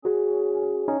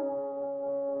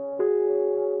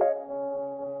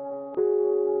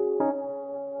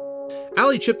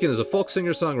Allie Chipkin is a folk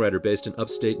singer-songwriter based in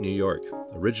upstate New York.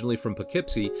 Originally from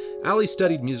Poughkeepsie, Allie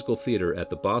studied musical theater at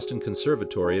the Boston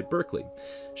Conservatory at Berkeley.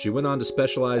 She went on to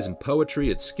specialize in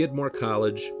poetry at Skidmore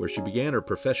College, where she began her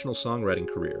professional songwriting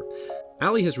career.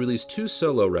 Allie has released 2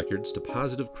 solo records to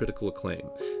positive critical acclaim,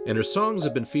 and her songs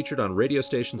have been featured on radio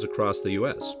stations across the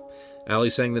U.S. Allie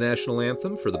sang the national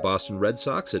anthem for the Boston Red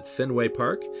Sox at Fenway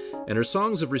Park, and her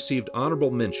songs have received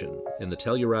honorable mention in the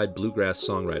Telluride Bluegrass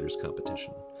Songwriters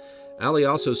Competition. Allie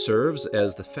also serves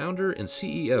as the founder and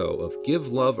CEO of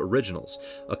Give Love Originals,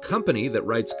 a company that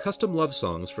writes custom love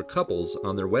songs for couples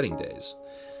on their wedding days.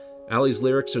 Allie's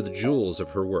lyrics are the jewels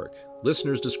of her work.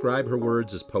 Listeners describe her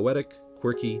words as poetic,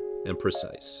 quirky, and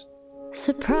precise.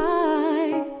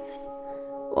 Surprise!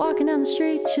 Walking down the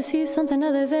street, you see something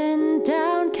other than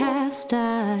downcast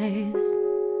eyes.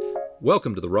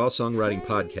 Welcome to the Raw Songwriting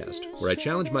Podcast, where I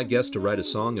challenge my guests to write a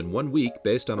song in 1 week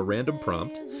based on a random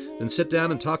prompt, then sit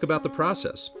down and talk about the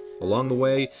process. Along the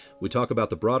way, we talk about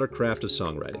the broader craft of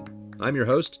songwriting. I'm your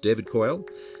host, David Coyle,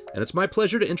 and it's my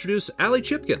pleasure to introduce Allie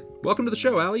Chipkin. Welcome to the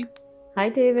show, Allie. Hi,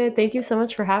 David. Thank you so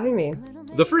much for having me.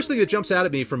 The first thing that jumps out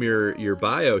at me from your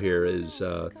bio here is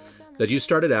that you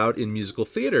started out in musical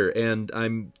theater, and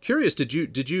I'm curious, did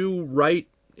you write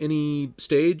any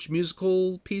stage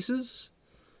musical pieces?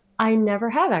 I never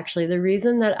have, actually. The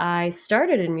reason that I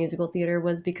started in musical theater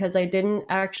was because I didn't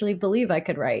actually believe I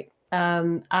could write.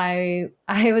 I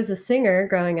was a singer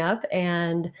growing up,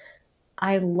 and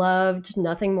I loved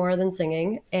nothing more than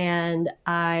singing. And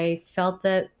I felt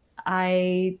that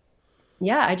I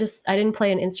didn't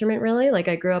play an instrument really. Like,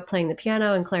 I grew up playing the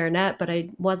piano and clarinet, but I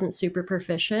wasn't super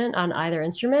proficient on either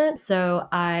instrument. So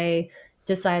I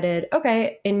decided,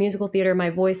 okay, in musical theater, my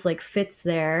voice fits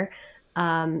there.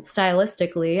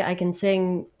 Stylistically, I can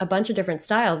sing a bunch of different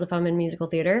styles if I'm in musical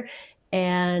theater,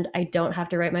 and I don't have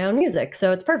to write my own music.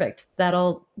 So it's perfect.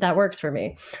 That works for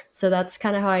me. So that's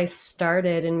kind of how I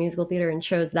started in musical theater and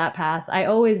chose that path. I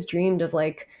always dreamed of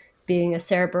being a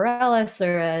Sarah Bareilles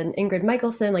or an Ingrid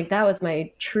Michaelson. That was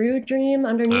my true dream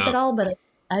underneath it all, but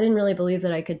I didn't really believe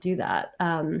that I could do that.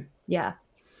 Yeah.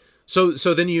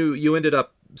 So then you ended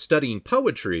up studying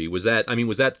poetry. Was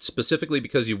that specifically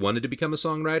because you wanted to become a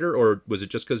songwriter, or was it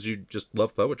just because you just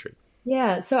love poetry?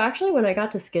 Yeah. So actually, when I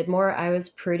got to Skidmore, I was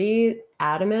pretty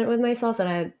adamant with myself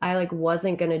that I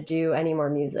wasn't going to do any more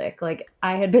music.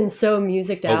 I had been so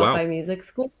musiced out by music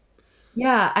school.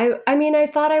 Yeah. I mean, I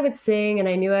thought I would sing, and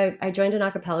I knew I joined an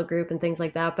a cappella group and things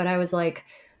like that, but I was like,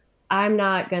 I'm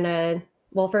not going to,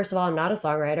 well, first of all, I'm not a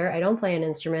songwriter. I don't play an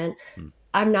instrument.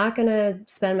 I'm not going to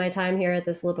spend my time here at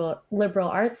this liberal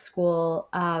arts school,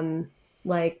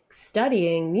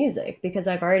 studying music, because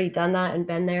I've already done that and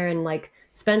been there and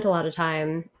spent a lot of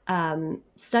time,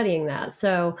 studying that.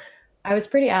 So I was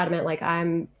pretty adamant,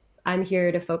 I'm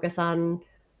here to focus on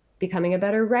becoming a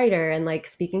better writer and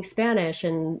speaking Spanish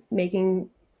and making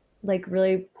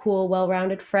really cool,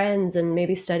 well-rounded friends and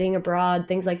maybe studying abroad,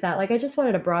 things like that. I just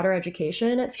wanted a broader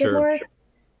education at Skidmore.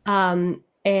 Sure.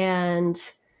 And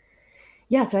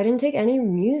yeah, so I didn't take any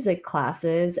music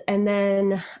classes. And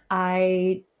then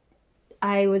I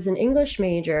was an English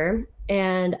major,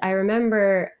 and I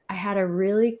remember I had a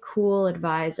really cool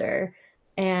advisor,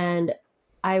 and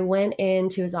I went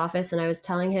into his office and I was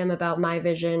telling him about my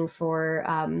vision for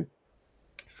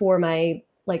my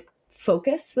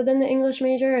focus within the English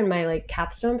major and my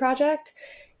capstone project.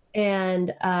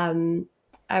 And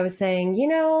I was saying,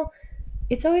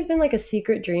 it's always been a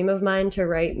secret dream of mine to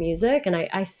write music, and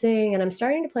I sing, and I'm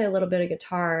starting to play a little bit of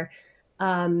guitar.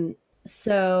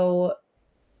 So,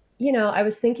 I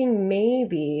was thinking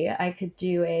maybe I could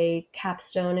do a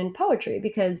capstone in poetry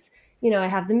because, I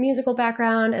have the musical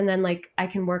background, and then I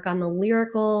can work on the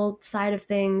lyrical side of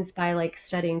things by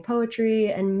studying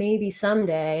poetry, and maybe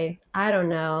someday, I don't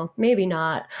know, maybe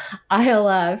not,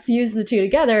 I'll fuse the two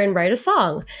together and write a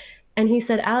song. And he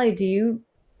said, Allie, do you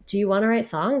want to write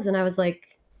songs? And I was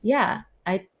like, yeah,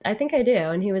 I think I do.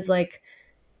 And he was like,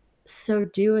 so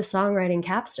do a songwriting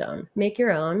capstone, make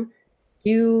your own,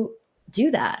 do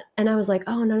that. And I was like,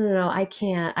 oh, no, I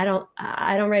can't. I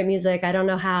don't write music. I don't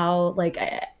know how,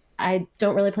 I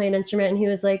don't really play an instrument. And he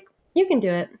was like, you can do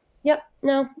it. Yep.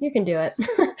 No, you can do it.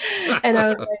 And I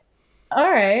was like, all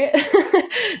right.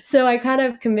 So I kind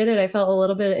of committed. I felt a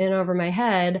little bit in over my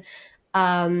head.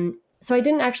 So I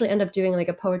didn't actually end up doing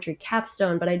a poetry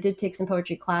capstone, but I did take some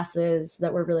poetry classes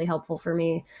that were really helpful for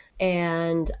me.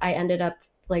 And I ended up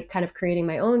kind of creating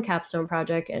my own capstone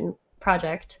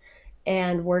project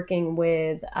and working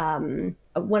with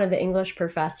one of the English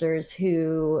professors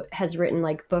who has written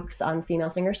books on female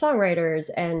singer-songwriters,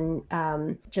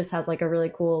 and just has a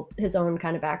really cool, his own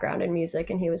kind of background in music.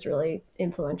 And he was really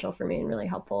influential for me and really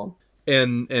helpful.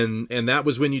 And that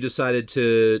was when you decided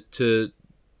to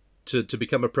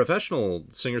become a professional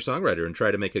singer-songwriter and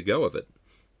try to make a go of it.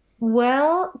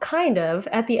 Well, kind of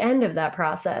at the end of that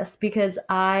process, because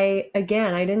I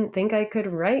didn't think I could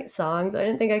write songs. I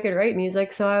didn't think I could write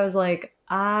music. So I was like,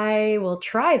 I will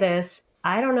try this.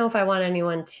 I don't know if I want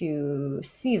anyone to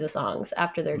see the songs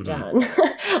after they're Mm-hmm.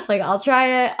 done. Like, I'll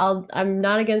try it. I'm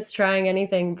not against trying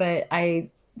anything, but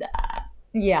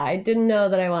yeah, I didn't know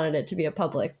that I wanted it to be a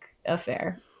public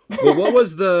affair. Well, what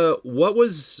was the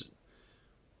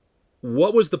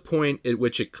point at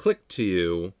which it clicked to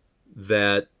you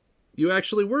that you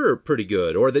actually were pretty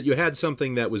good, or that you had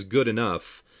something that was good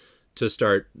enough to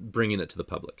start bringing it to the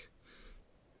public?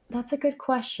 That's a good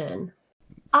question.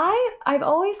 I've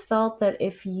always felt that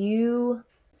if you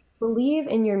believe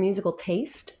in your musical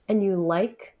taste and you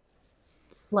like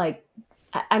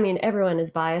I mean, everyone is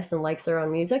biased and likes their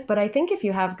own music, but I think if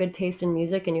you have good taste in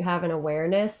music and you have an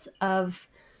awareness of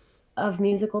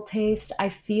musical taste, I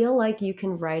feel like you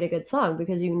can write a good song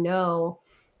because you know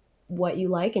what you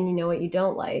like and you know what you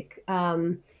don't like.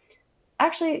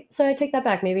 Actually, so I take that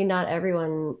back. Maybe not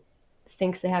everyone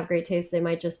thinks they have great taste. They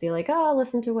might just be like, oh, I'll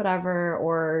listen to whatever,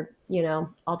 or,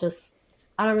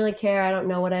 I don't really care. I don't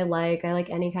know what I like. I like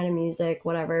any kind of music,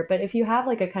 whatever. But if you have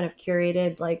like a kind of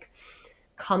curated, like,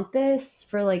 compass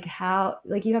for like how,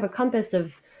 like, you have a compass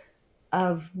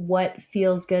of what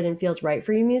feels good and feels right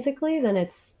for you musically, then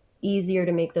it's easier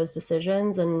to make those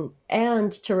decisions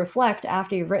and to reflect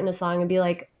after you've written a song and be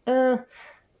like, I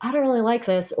don't really like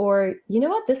this, or you know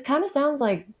what, this kind of sounds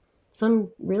like some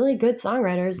really good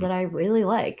songwriters that I really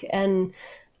like. And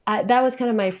that was kind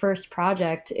of my first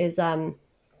project. Is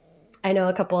I know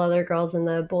a couple other girls in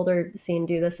the Boulder scene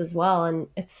do this as well, and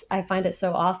I find it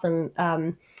so awesome.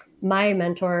 My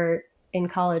mentor in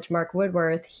college, Mark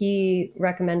Woodworth, he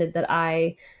recommended that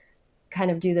I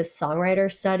kind of do this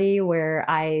songwriter study where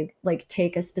I like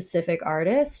take a specific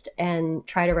artist and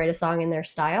try to write a song in their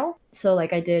style. So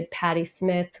like I did Patti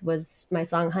Smith was my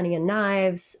song Honey and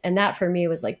Knives, and that for me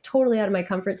was like totally out of my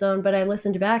comfort zone, but I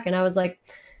listened back and I was like,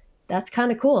 that's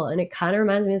kind of cool, and it kind of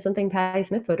reminds me of something Patti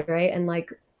Smith would write. And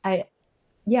like I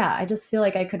yeah, I just feel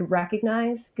like I could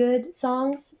recognize good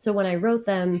songs. So when I wrote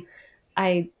them,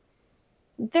 I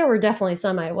there were definitely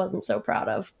some I wasn't so proud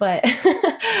of, but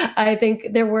I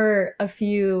think there were a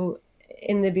few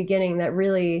in the beginning that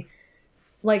really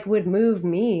like would move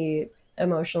me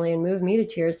emotionally and move me to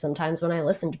tears sometimes when I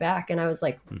listened back, and I was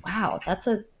like, wow,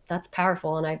 that's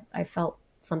powerful, and I felt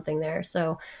something there.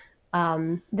 So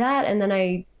that, and then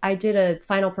I did a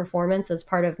final performance as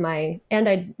part of and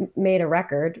I made a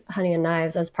record, Honey and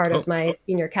Knives, as part Oh. of my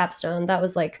senior capstone. That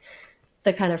was like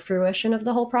the kind of fruition of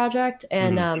the whole project.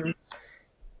 And Mm-hmm.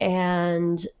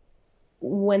 and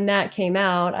when that came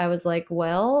out, I was like,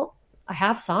 well, I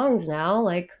have songs now.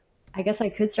 Like, I guess I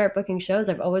could start booking shows.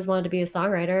 I've always wanted to be a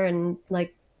songwriter and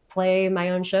like play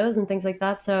my own shows and things like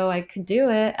that. So I could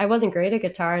do it. I wasn't great at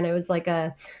guitar, and it was like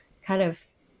a kind of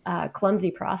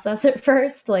clumsy process at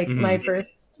first. Like my Mm-hmm.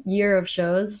 first year of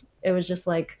shows, it was just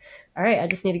like, all right, I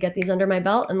just need to get these under my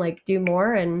belt and like do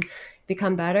more and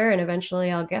become better, and eventually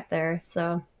I'll get there.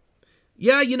 So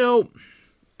Yeah,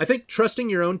 I think trusting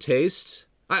your own taste.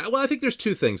 I think there's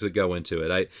two things that go into it.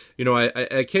 I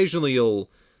occasionally you'll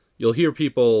hear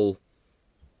people,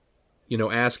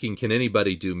 asking, can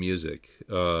anybody do music?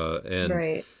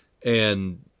 right.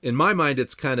 And in my mind,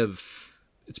 it's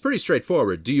pretty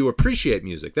straightforward. Do you appreciate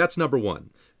music? That's number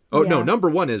one. Oh no, Yeah. number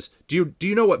one is, do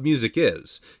you know what music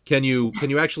is? Can you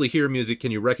actually hear music?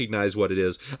 Can you recognize what it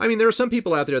is? I mean, there are some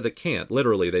people out there that can't.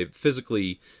 Literally, they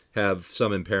physically have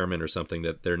some impairment or something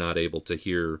that they're not able to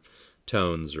hear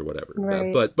tones or whatever.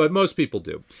 Right. But most people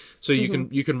do. So you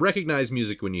Hmm. can recognize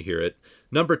music when you hear it.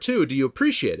 Number two, do you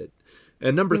appreciate it?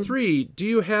 And number three, do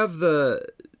you have the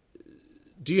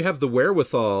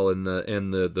wherewithal and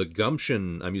the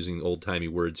gumption? I'm using old timey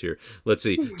words here. Let's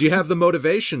see. Do you have the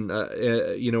motivation? Are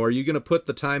you going to put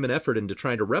the time and effort into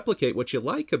trying to replicate what you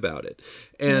like about it?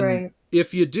 And Right.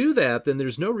 if you do that, then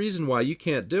there's no reason why you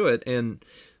can't do it. And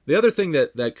the other thing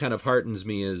that kind of heartens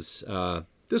me is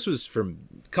this was from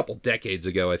a couple decades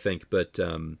ago, I think, but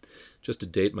just to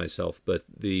date myself. But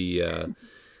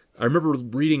I remember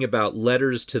reading about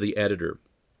letters to the editor,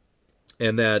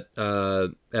 and that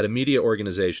at a media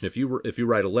organization, if you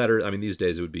write a letter, I mean, these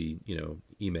days it would be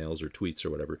emails or tweets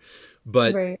or whatever,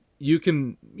 but Right. you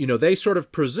can they sort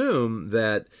of presume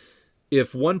that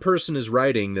if one person is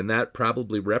writing, then that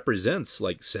probably represents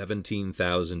like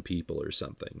 17,000 people or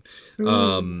something,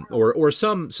 Mm. or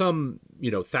some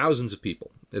thousands of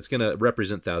people. It's going to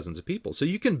represent thousands of people. So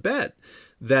you can bet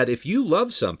that if you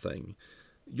love something,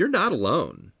 you're not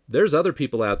alone. there's other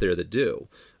people out there that do.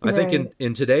 I think Right.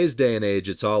 in today's day and age,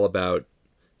 it's all about,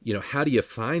 how do you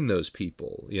find those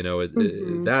people?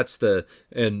 Hmm. That's the,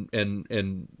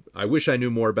 and I wish I knew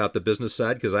more about the business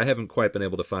side, because I haven't quite been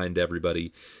able to find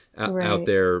everybody out Right.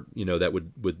 there, that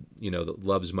would, that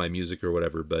loves my music or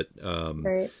whatever. But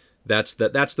Right. that's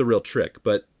the real trick.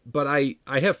 But I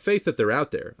have faith that they're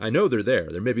out there. I know they're there.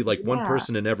 There may be like one Yeah.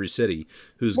 person in every city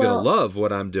who's going to Well, love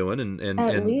what I'm doing, at and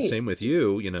same with least.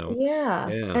 you. Yeah.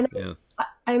 Yeah, And yeah.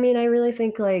 I mean, I really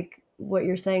think like what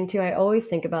you're saying too. I always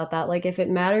think about that. Like, if it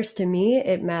matters to me,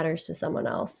 it matters to someone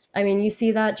else. I mean, you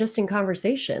see that just in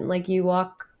conversation. Like, you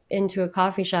walk into a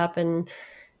coffee shop and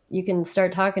you can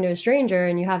start talking to a stranger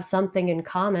and you have something in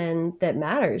common that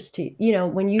matters to you. You know,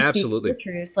 when you speak your Absolutely.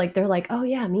 truth, like they're like, oh,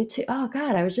 yeah, me too. Oh,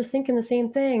 God, I was just thinking the same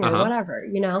thing or Uh-huh. whatever,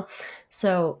 you know?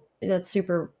 So that's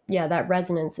super, yeah, that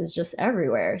resonance is just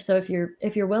everywhere. So if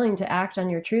you're willing to act on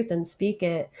your truth and speak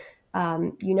it,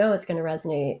 you know it's going to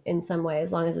resonate in some way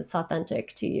as long as it's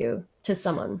authentic to you, to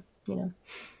someone, you know?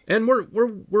 And we're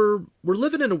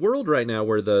living in a world right now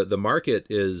where the market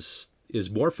is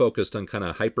more focused on kind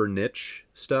of hyper niche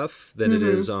stuff than it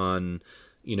is Hmm. on,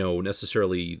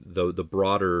 necessarily the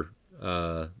broader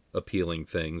appealing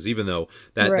things, even though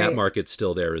that Right. market's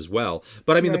still there as well.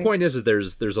 But I mean, the Right. point is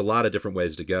there's a lot of different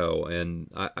ways to go, and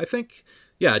I think,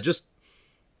 yeah, just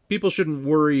people shouldn't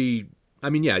worry. I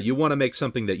mean, yeah, you want to make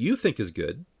something that you think is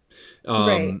good.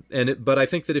 Right. But I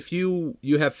think that if you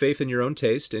have faith in your own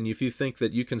taste, and if you think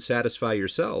that you can satisfy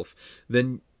yourself,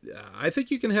 then I think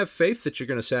you can have faith that you're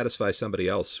going to satisfy somebody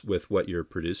else with what you're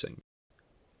producing.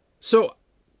 So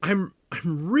I'm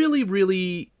really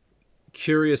really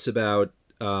curious about,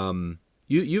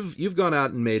 you've gone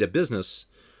out and made a business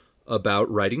about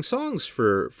writing songs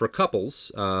for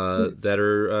couples that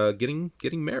are getting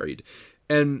married,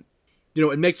 and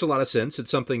it makes a lot of sense.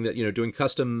 It's something that, doing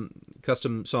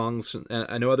custom songs. And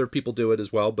I know other people do it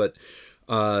as well, but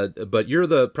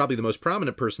you're probably the most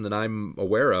prominent person that I'm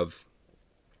aware of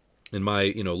in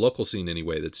my local scene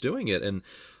anyway that's doing it. And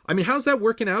I mean, how's that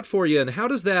working out for you? And how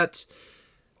does that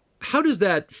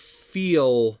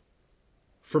feel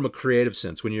from a creative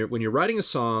sense when you're writing a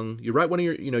song? You write one of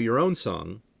your own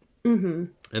song, Hmm.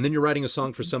 and then you're writing a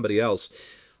song for somebody else.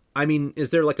 I mean, is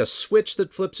there like a switch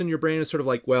that flips in your brain? It's sort of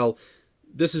like, well,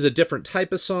 this is a different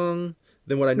type of song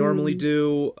than what I normally Mm.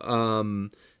 do.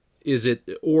 Is it,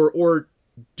 or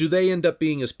do they end up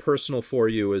being as personal for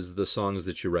you as the songs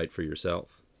that you write for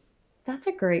yourself? That's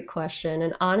a great question.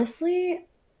 And honestly,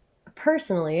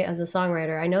 personally, as a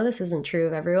songwriter, I know this isn't true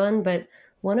of everyone, but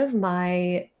one of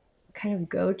my kind of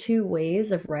go to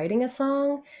ways of writing a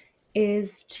song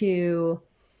is to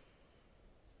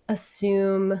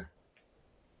assume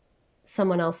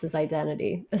someone else's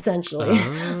identity, essentially.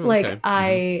 Oh, Like,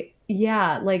 okay. Mm-hmm.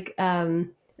 yeah, like,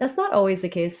 that's not always the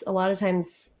case. A lot of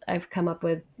times I've come up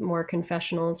with more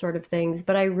confessional sort of things,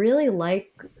 but I really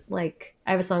like,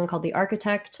 I have a song called The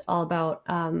Architect, all about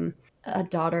a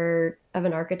daughter of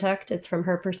an architect. It's from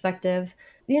her perspective.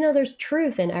 You know, there's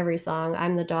truth in every song.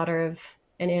 I'm the daughter of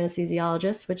an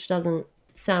anesthesiologist, which doesn't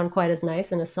sound quite as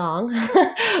nice in a song.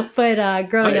 But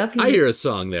growing I up, I he, hear a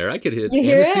song there. I could hit you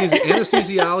hear it?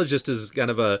 anesthesiologist is kind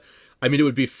of a. I mean, it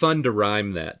would be fun to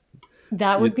rhyme that.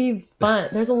 That would It, be fun.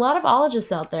 There's a lot of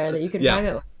ologists out there that you could yeah. rhyme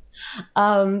it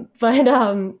with.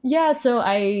 But yeah, so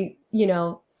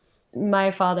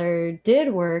my father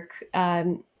did work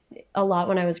a lot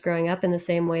when I was growing up in the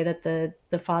same way that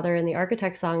the father in the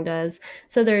architect song does.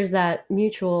 So there's that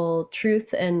mutual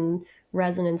truth and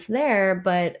resonance there,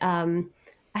 but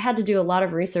I had to do a lot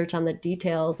of research on the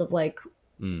details of like,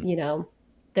 Mm. you know,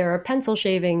 there are pencil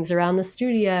shavings around the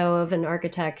studio of an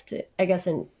architect, I guess,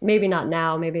 and maybe not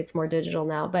now, maybe it's more digital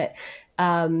now, but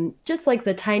just like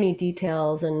the tiny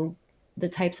details and the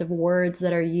types of words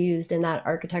that are used in that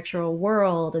architectural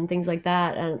world and things like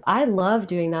that. And I love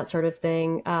doing that sort of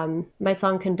thing. My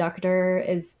song Conductor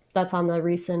that's on the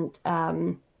recent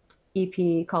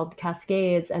EP called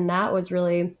Cascades. And that was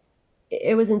really,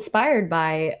 it was inspired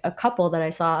by a couple that I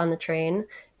saw on the train.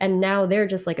 And now they're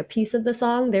just like a piece of the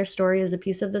song. Their story is a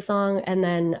piece of the song. And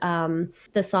then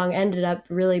the song ended up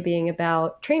really being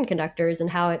about train conductors and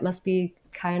how it must be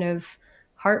kind of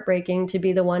heartbreaking to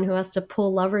be the one who has to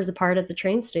pull lovers apart at the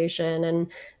train station and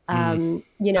Mm.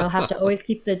 have to always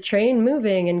keep the train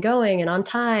moving and going and on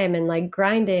time and like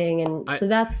grinding. And I so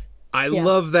that's, I yeah.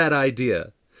 love that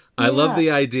idea. I love Yeah.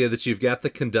 the idea that you've got the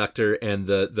conductor, and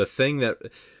the thing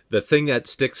that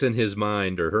sticks in his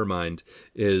mind or her mind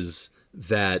is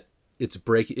that it's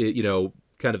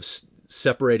kind of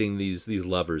separating these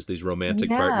lovers, these romantic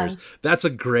Yeah. partners. That's a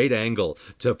great angle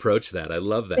to approach that. I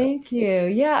love that. Thank you.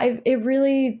 Yeah, it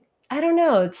really. I don't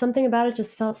know. Something about it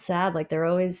just felt sad. Like they're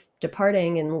always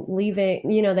departing and leaving.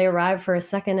 They arrive for a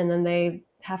second and then they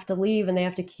have to leave and they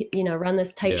have to keep, run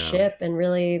this tight Yeah. ship and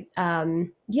really,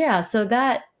 yeah. So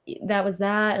that was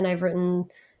that. And I've written,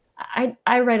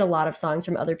 I write a lot of songs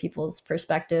from other people's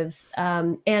perspectives.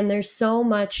 And there's so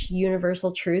much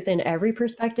universal truth in every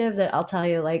perspective that I'll tell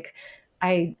you, like,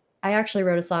 I actually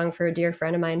wrote a song for a dear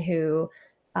friend of mine who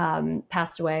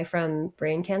passed away from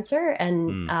brain cancer.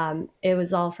 And it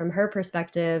was all from her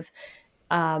perspective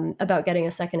about getting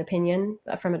a second opinion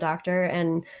from a doctor.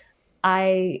 And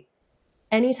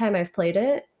anytime I've played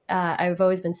it, I've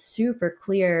always been super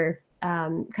clear,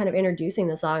 kind of introducing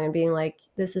the song and being like,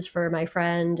 this is for my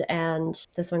friend and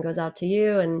this one goes out to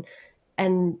you.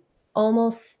 And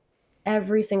almost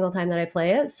every single time that I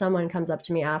play it, someone comes up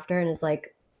to me after and is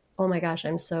like, oh my gosh,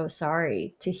 I'm so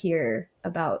sorry to hear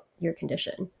about your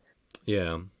condition.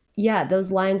 Yeah. Yeah,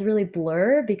 those lines really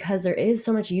blur because there is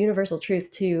so much universal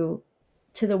truth to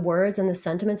the words and the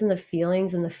sentiments and the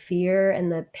feelings and the fear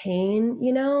and the pain,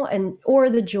 and or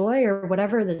the joy or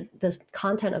whatever the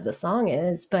content of the song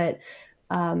is. But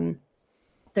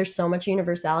there's so much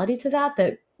universality to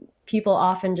that people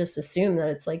often just assume that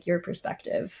it's like your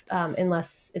perspective,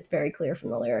 unless it's very clear from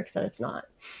the lyrics that it's not.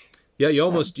 Yeah, you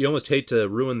almost hate to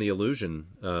ruin the illusion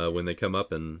when they come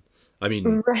up, and I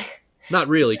mean, Right. not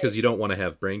really, because you don't want to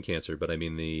have brain cancer, but I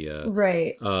mean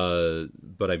Right.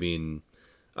 but I mean,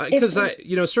 because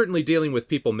certainly dealing with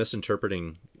people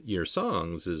misinterpreting your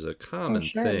songs is a common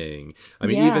sure. thing. I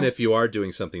mean, Yeah. even if you are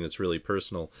doing something that's really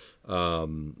personal, Yeah.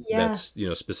 that's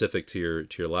specific to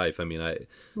your life. I mean,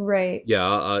 Right.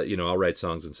 I'll write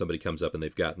songs and somebody comes up and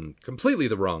they've gotten completely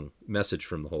the wrong message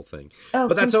from the whole thing. Oh,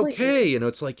 But that's completely. okay.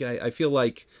 It's like I feel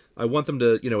like I want them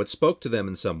to, it spoke to them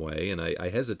in some way, and I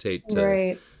hesitate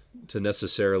Right. to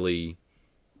necessarily.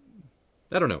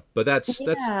 I don't know, but that's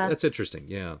Yeah. interesting.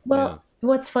 Yeah. Well,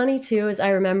 what's funny too is I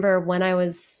remember when I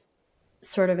was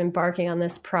sort of embarking on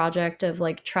this project of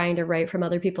like trying to write from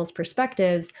other people's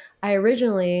perspectives, I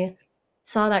originally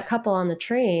saw that couple on the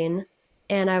train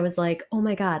and I was like, oh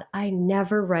my God, I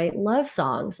never write love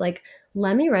songs. Like,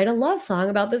 let me write a love song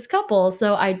about this couple.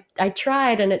 So I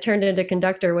tried and it turned into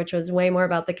Conductor, which was way more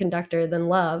about the conductor than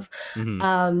love. Yeah.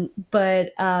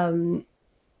 Mm-hmm.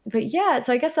 But yeah,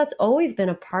 so I guess that's always been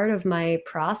a part of my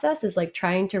process is like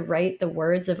trying to write the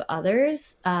words of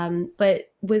others.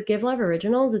 But with Give Love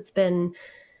Originals, it's been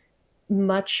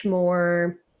much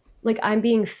more like I'm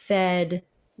being fed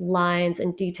lines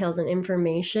and details and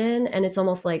information. And it's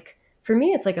almost like, for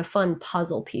me, it's like a fun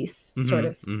puzzle piece sort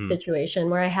of situation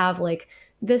where I have like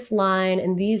this line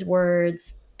and these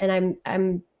words, and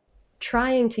I'm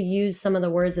trying to use some of the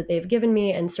words that they've given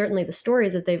me and certainly the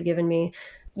stories that they've given me,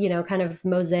 kind of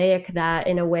mosaic that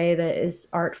in a way that is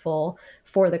artful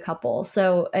for the couple.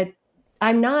 So I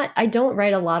don't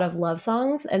write a lot of love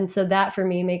songs. And so that for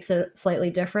me makes it slightly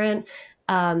different.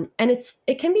 And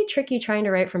it can be tricky trying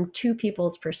to write from two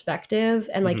people's perspective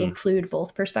and like include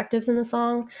both perspectives in the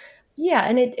song. Yeah.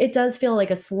 And it does feel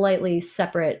like a slightly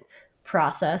separate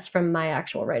process from my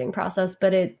actual writing process,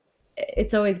 but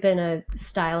it's always been a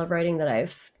style of writing that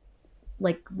I've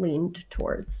like leaned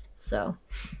towards. So.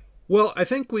 Well, I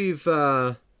think we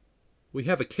have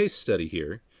a case study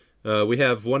here. We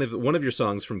have one of your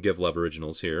songs from Give Love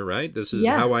Originals here, right? This is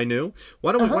How I Knew.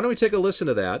 Why don't we take a listen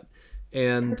to that,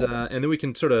 and then we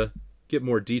can sort of get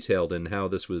more detailed in how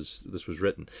this was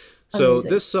written. So Amazing.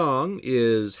 This song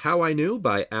is How I Knew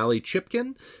by Allie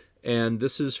Chipkin, and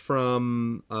this is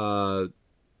from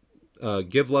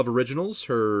Give Love Originals,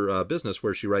 her business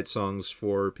where she writes songs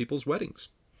for people's weddings.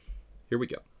 Here we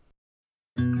go.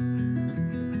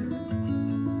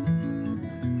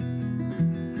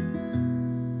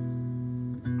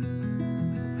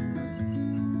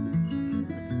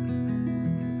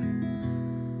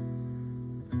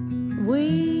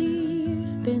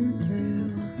 We've been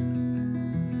through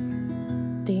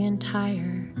the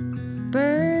entire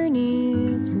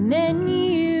Bernie's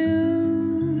menu,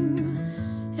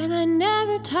 and I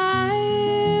never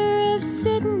tire of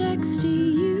sitting next to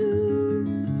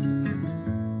you.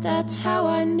 That's how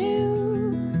I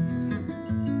knew.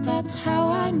 That's how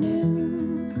I knew.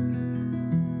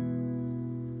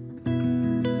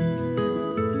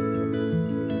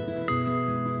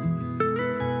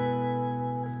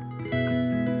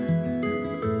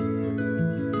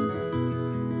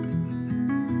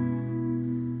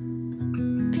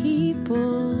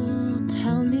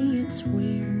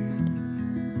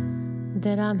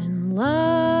 That I'm in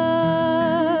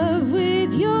love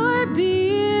with your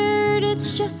beard.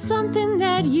 It's just something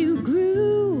that you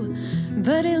grew,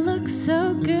 but it looks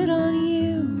so good on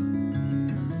you.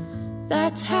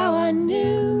 That's how I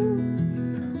knew.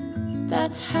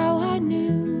 That's how I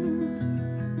knew.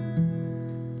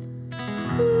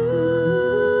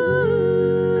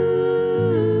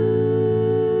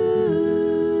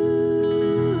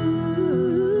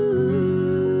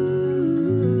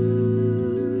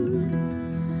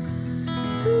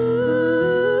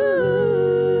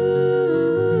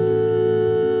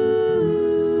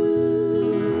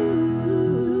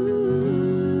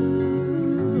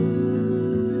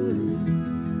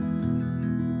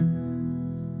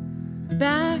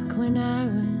 Back when I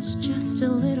was just a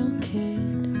little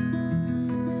kid,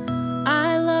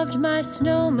 I loved my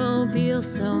snowmobile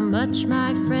so much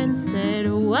my friends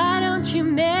said, why don't you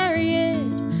marry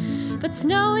it? But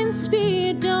snow and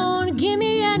speed don't give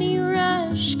me any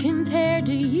rush compared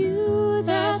to you.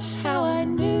 That's how I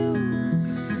knew.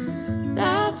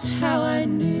 That's how I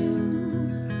knew.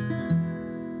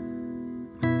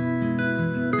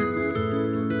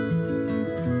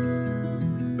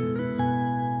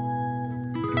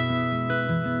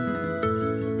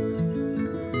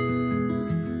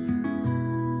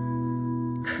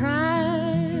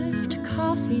 Craft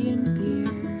coffee and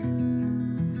beer.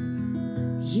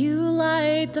 You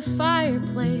light the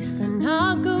fireplace and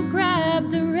I'll go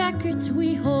grab the records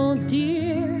we hold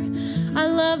dear. I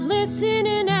love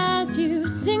listening as you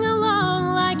sing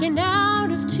along like an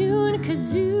out of tune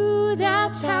kazoo.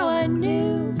 That's how I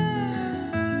knew.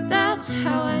 That's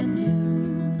how I knew.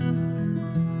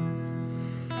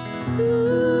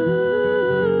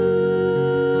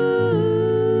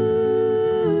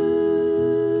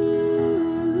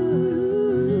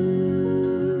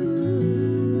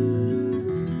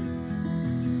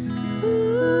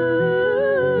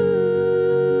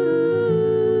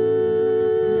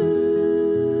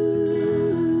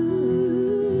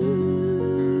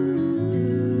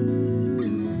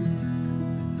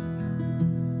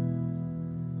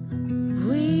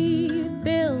 We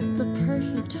built the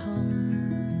perfect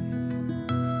home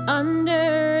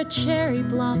under a cherry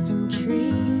blossom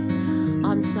tree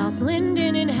on South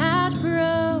Linden in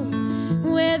Hatboro,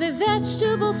 where the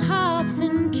vegetables, hops,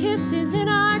 and kisses in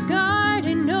our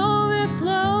garden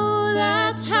overflow.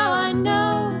 That's how I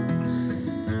know.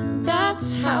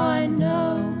 That's how I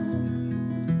know.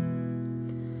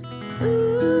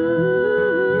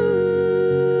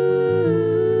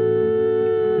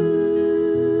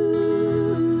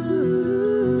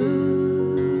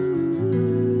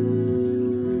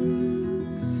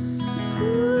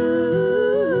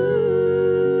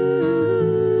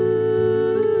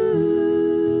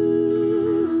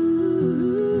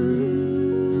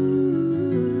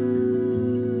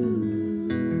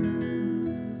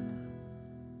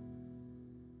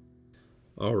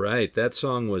 All right, that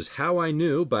song was How I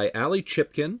Knew by Allie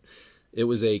Chipkin. It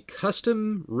was a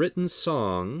custom written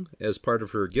song as part of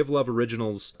her Give Love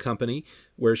Originals company,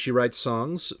 where she writes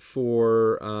songs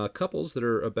for couples that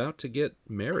are about to get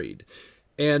married.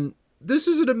 And this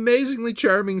is an amazingly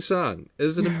charming song.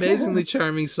 It's an amazingly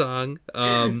charming song.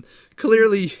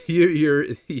 Clearly,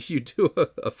 you do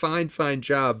a fine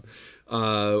job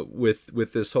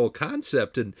with this whole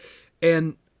concept, and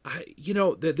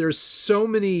there's so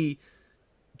many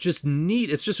just neat.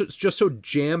 It's just so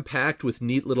jam packed with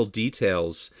neat little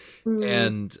details.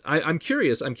 And I'm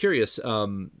curious.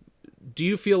 Do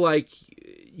you feel like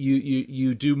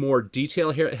you do more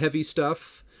detail heavy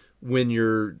stuff when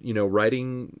you're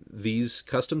writing these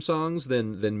custom songs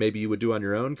than maybe you would do on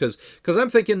your own? Because I'm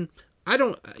thinking, I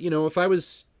don't, if I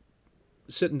was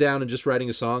sitting down and just writing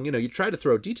a song, you try to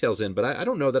throw details in, but I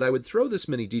don't know that I would throw this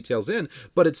many details in.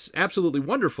 But it's absolutely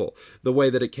wonderful the way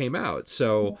that it came out.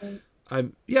 So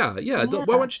yeah. Why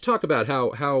don't you talk about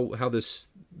how this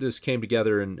came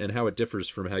together and how it differs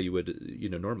from how you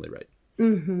would normally write?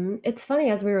 It's funny,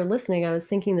 as we were listening, I was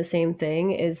thinking the same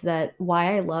thing, is that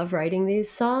why I love writing these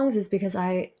songs is because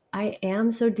I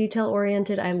am so detail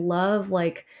oriented. I love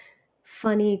like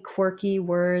funny, quirky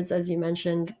words, as you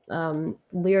mentioned.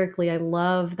 Lyrically, I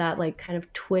love that like kind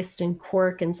of twist and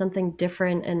quirk and something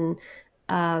different. And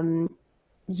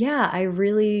yeah,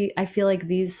 I feel like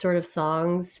these sort of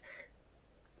songs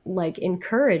like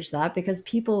encourage that, because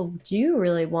people do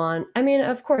really want, I mean,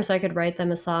 of course I could write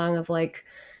them a song of like,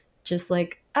 just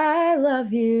like, I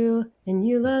love you and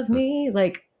you love me,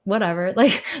 like whatever,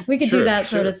 like we could do that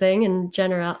sort of thing in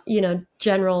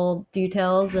general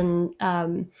details, and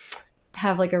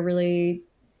have like a really,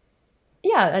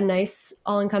 a nice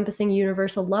all-encompassing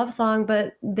universal love song.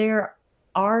 But there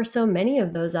are so many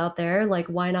of those out there, like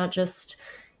why not just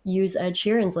use Ed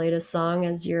Sheeran's latest song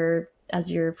as your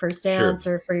first dance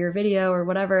or for your video or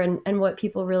whatever. And what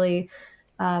people really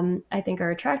I think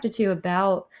are attracted to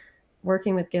about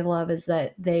working with Give Love is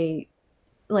that they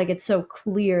like it's so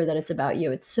clear that it's about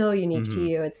you. It's so unique to Mm-hmm.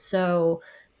 you. It's so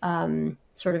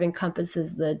sort of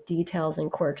encompasses the details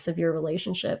and quirks of your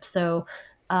relationship. So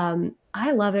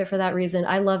I love it for that reason.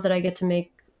 I love that I get to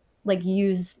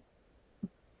use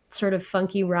sort of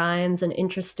funky rhymes and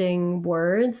interesting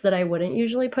words that I wouldn't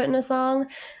usually put in a song.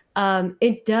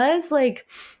 It does like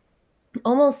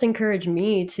almost encourage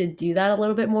me to do that a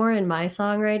little bit more in my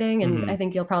songwriting, and Mm-hmm. I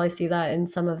think you'll probably see that in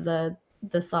some of the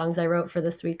songs I wrote for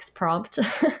this week's prompt.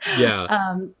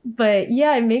 Yeah. But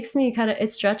yeah, it makes me it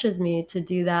stretches me to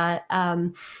do that.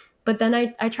 But then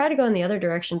I try to go in the other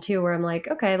direction too, where I'm like,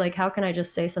 okay, like how can I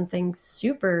just say something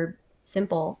super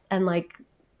simple and like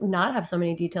not have so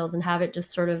many details and have it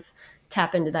just sort of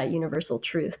tap into that universal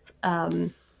truth.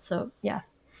 So yeah.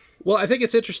 Well, I think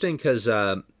it's interesting because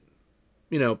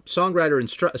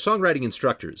songwriting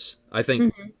instructors, I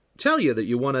think, Mhm. tell you that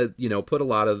you want to, put a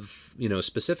lot of,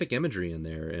 specific imagery in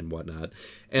there and whatnot.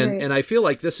 And Right. I feel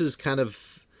like this is kind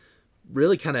of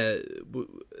really kind of,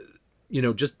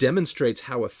 just demonstrates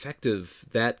how effective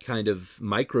that kind of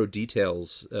micro detail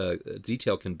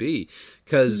can be.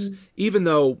 Because Mhm. even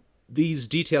though these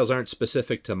details aren't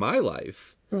specific to my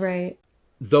life, Right.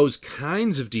 those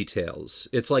kinds of details,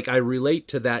 it's like I relate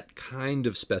to that kind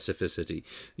of specificity.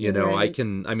 Right.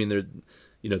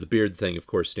 The beard thing, of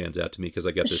course, stands out to me because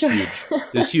I got Sure.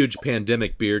 this huge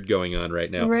pandemic beard going on right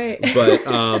now. Right.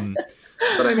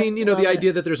 But I mean, the Love it.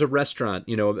 idea that there's a restaurant,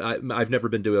 I've never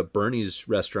been to a Bernie's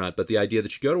restaurant, but the idea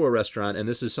that you go to a restaurant and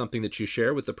this is something that you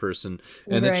share with the person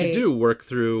and that you Right. do work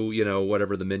through,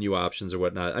 whatever the menu options or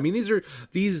whatnot. I mean,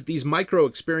 these micro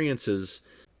experiences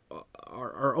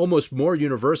are almost more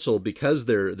universal because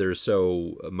they're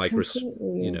so micro, you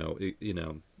Completely.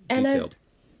 know, And detailed.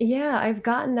 I've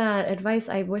gotten that advice.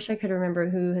 I wish I could remember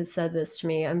who has said this to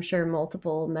me. I'm sure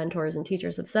multiple mentors and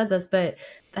teachers have said this, but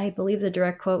I believe the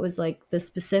direct quote was like, the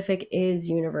specific is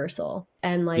universal.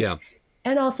 And Yeah.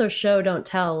 and also show, don't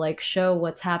tell, like show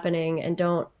what's happening and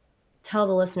don't tell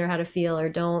the listener how to feel or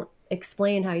don't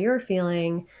explain how you're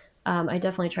feeling. I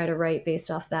definitely try to write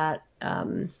based off that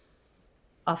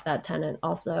tenet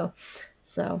also.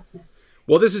 So,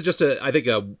 Well, this is just I think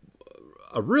a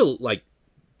real like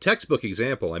textbook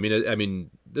example.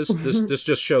 This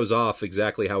just shows off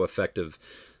exactly how effective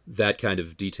that kind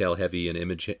of detail heavy and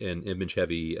image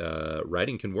heavy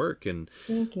writing can work. And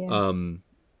thank you. um,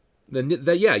 then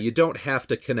that yeah, you don't have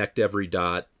to connect every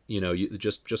dot. You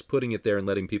just putting it there and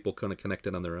letting people kind of connect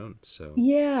it on their own. So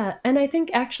Yeah, and I think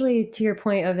actually to your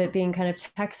point of it being kind of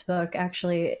textbook,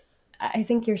 actually, I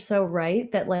think you're so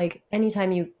right that like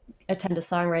anytime you attend a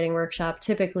songwriting workshop,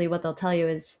 typically what they'll tell you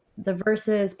is the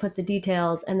verses, put the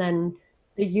details, and then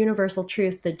the universal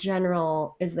truth, the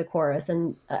general is the chorus.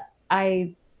 And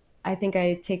I I think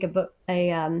I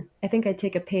think I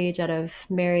take a page out of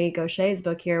Mary Gaucher's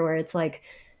book here where it's like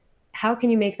how can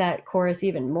you make that chorus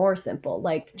even more simple?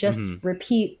 Like just hmm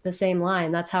repeat the same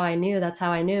line. That's how I knew. That's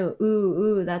how I knew. Ooh,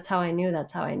 ooh, that's how I knew.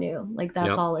 That's how I knew. Like that's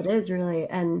yep. all it is really.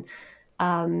 And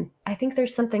I think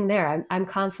there's something there. I'm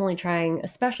constantly trying,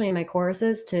 especially in my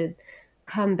choruses, to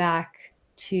come back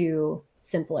to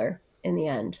simpler in the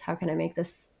end. How can I make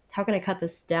this? How can I cut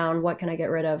this down? What can I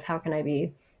get rid of? How can I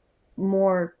be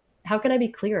more? How can I be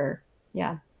clearer?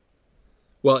 Yeah.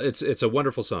 Well, it's a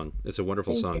wonderful song. It's a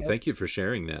wonderful Thank song. you. Thank you for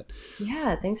sharing that.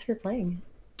 Yeah. Thanks for playing.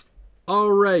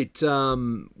 All right,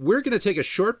 we're going to take a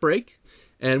short break,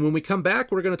 and when we come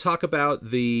back, we're going to talk about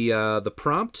the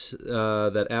prompt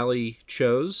that Allie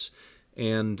chose,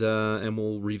 and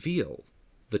we'll reveal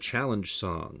the challenge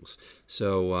songs.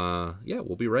 So yeah,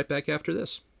 we'll be right back after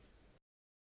this.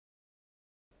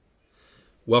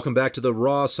 Welcome back to the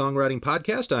Raw Songwriting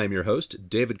Podcast. I am your host,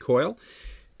 David Coyle,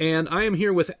 and I am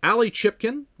here with Allie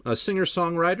Chipkin, a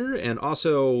singer-songwriter and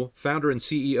also founder and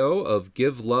CEO of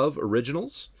Give Love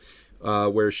Originals,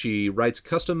 where she writes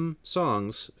custom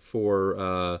songs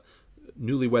for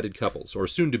newly wedded couples or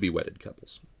soon-to-be wedded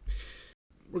couples.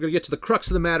 We're going to get to the crux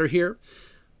of the matter here.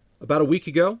 About a week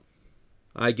ago,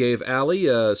 I gave Allie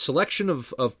a selection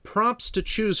of prompts to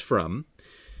choose from,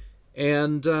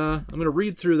 and I'm going to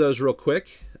read through those real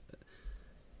quick.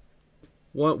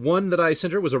 One that I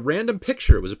sent her was a random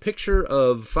picture. It was a picture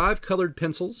of 5 colored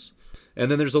pencils, and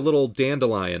then there's a little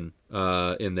dandelion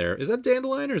in there. Is that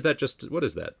dandelion, or is that just, what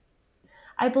is that?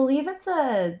 I believe it's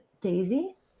a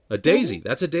daisy, A maybe? daisy.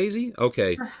 That's a daisy?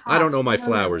 Okay. I don't know Perhaps. my I don't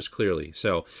know. flowers clearly.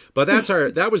 So, but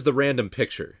that was the random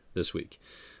picture this week.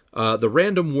 The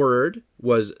random word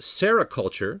was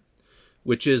sericulture,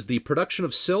 which is the production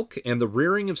of silk and the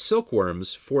rearing of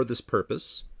silkworms for this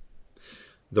purpose.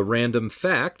 The random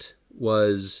fact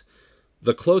was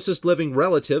the closest living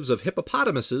relatives of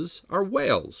hippopotamuses are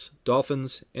whales,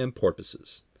 dolphins, and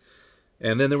porpoises.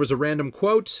 And then there was a random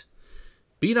quote.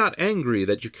 Be not angry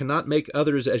that you cannot make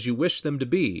others as you wish them to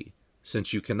be,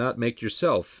 since you cannot make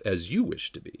yourself as you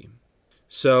wish to be.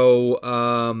 So,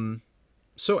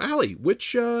 Allie,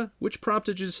 which prompt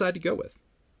did you decide to go with?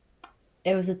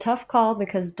 It was a tough call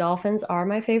because dolphins are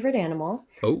my favorite animal,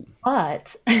 Oh,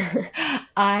 but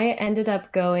I ended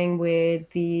up going with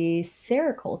the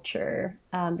sericulture,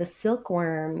 the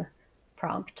silkworm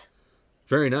prompt.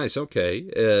 very nice.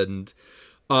 Okay. And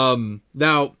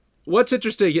now what's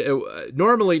interesting,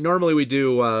 normally we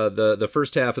do the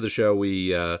first half of the show,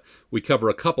 we cover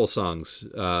a couple songs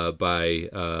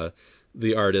by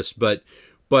the artist, but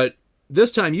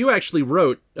this time you actually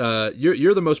wrote,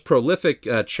 you're the most prolific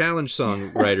challenge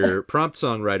songwriter, prompt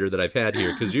songwriter that I've had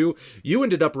here, because you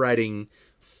ended up writing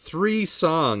 3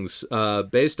 songs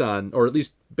based on, or at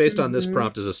least based on this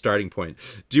prompt as a starting point.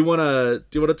 Do you want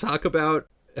to talk about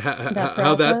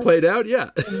how that played out? Yeah.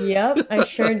 Yep, I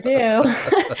sure do.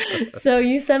 So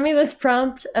you sent me this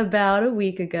prompt about a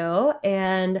week ago,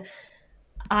 and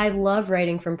I love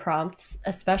writing from prompts,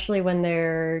 especially when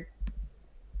they're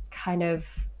kind of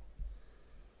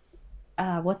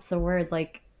what's the word?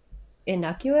 Like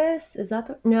innocuous? Is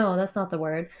that no, that's not the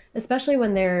word. Especially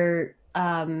when they're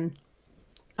Random.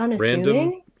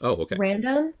 unassuming, Oh, okay.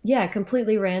 random. Yeah,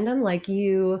 completely random. Like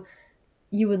you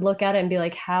would look at it and be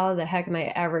like, how the heck am I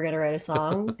ever going to write a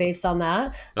song based on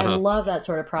that? I Uh-huh. love that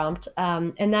sort of prompt.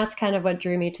 And that's kind of what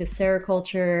drew me to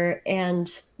sericulture.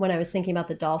 And when I was thinking about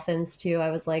the dolphins too,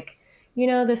 I was like,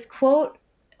 this quote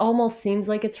almost seems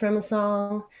like it's from a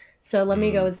song. So let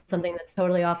me go Mm. with something that's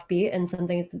totally offbeat and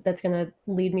something that's going to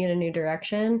lead me in a new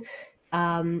direction.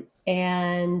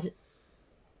 And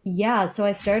yeah, so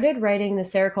I started writing the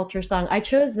sericulture song. I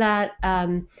chose that.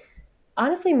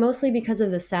 Honestly, mostly because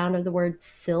of the sound of the word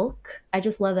silk. I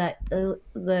just love that the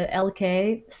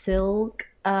LK silk,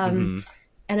 Hmm.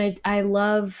 and I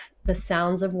love the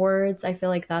sounds of words. I feel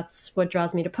like that's what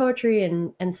draws me to poetry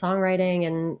and songwriting,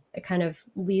 and it kind of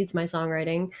leads my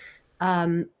songwriting.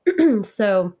 Um,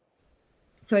 so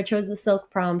so I chose the silk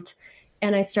prompt,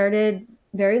 and I started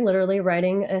very literally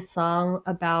writing a song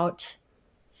about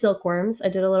silkworms. I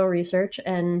did a little research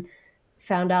and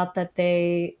found out that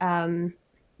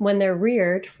when they're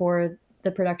reared for the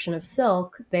production of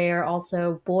silk, they are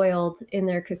also boiled in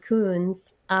their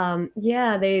cocoons.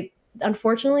 Yeah, they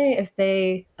unfortunately, if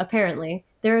they apparently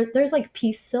there's like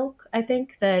peace silk, I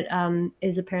think that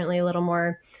is apparently a little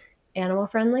more animal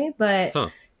friendly, Huh.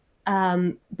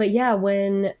 but yeah,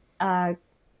 when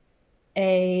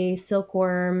a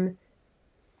silkworm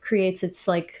creates its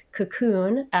like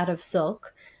cocoon out of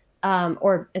silk,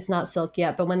 or it's not silk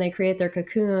yet, but when they create their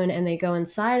cocoon and they go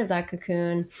inside of that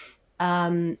cocoon,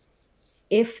 um,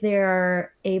 if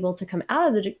they're able to come out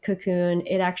of the cocoon,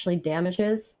 it actually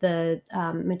damages the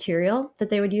material that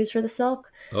they would use for the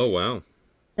silk. Oh, wow.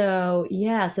 So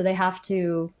yeah, so they have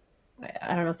to.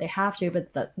 I don't know if they have to,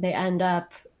 but they end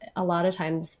up a lot of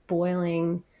times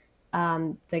boiling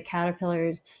the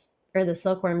caterpillars or the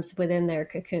silkworms within their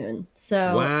cocoon.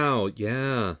 So Wow.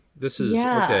 Yeah. This is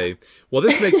yeah, okay. Well,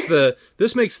 this makes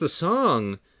the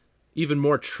song even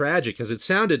more tragic, because it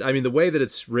sounded. I mean, the way that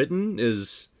it's written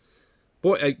is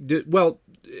boy. Well,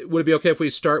 would it be okay if we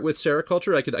start with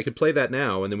sericulture? I could play that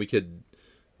now, and then we could.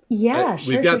 yeah, We've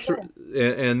sure, sure, got through,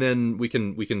 sure, and then we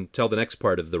can tell the next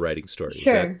part of the writing story. Is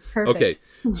that sure, okay?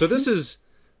 perfect. So this is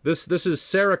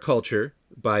Sericulture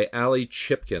by Ali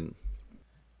Chipkin.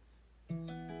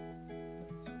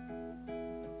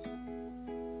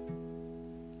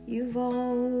 You've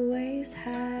always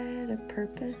had a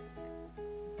purpose,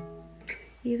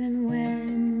 even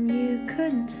when you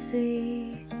couldn't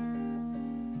see.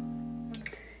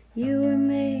 You were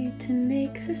made to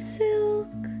make the silk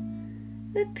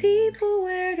that people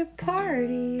wear to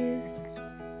parties.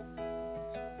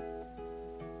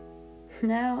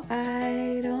 Now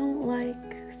I don't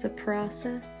like the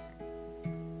process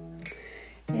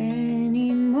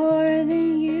any more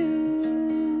than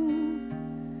you,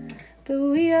 but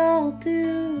we all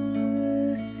do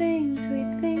the things we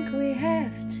think we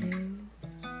have to.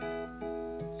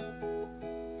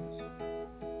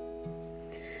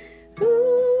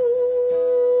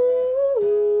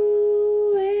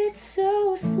 Ooh, it's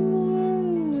so smooth,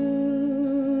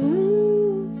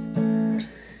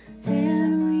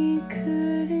 and we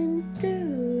couldn't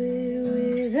do it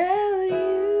without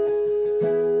you.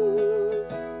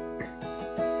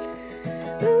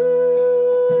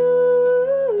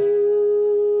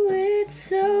 Ooh, it's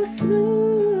so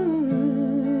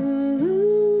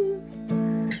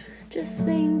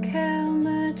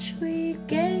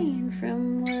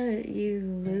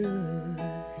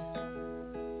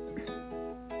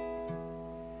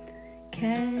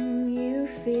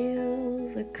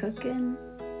cooking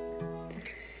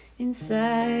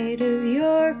inside of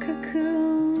your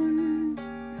cocoon?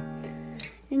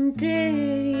 And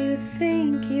did you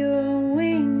think your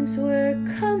wings were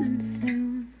coming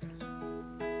soon?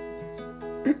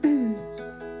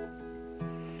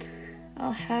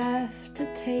 I'll have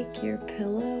to take your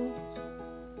pillow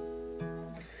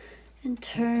and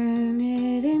turn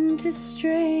it into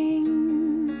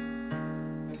string.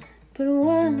 But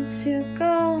once you're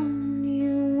gone,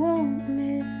 you won't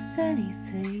miss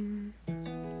anything.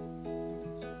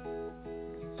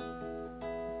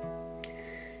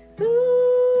 Ooh,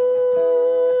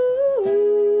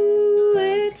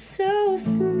 it's so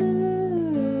smooth,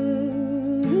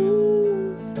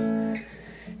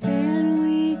 and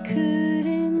we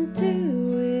couldn't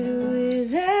do it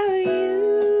without you.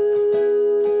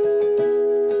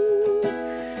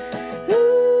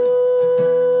 Ooh,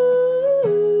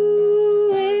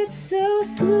 it's so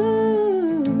smooth.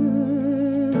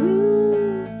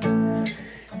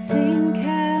 Think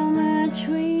how much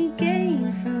we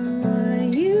gain from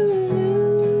what you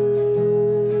lose.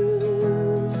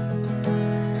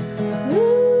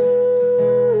 Ooh,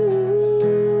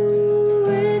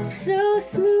 it's so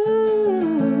smooth,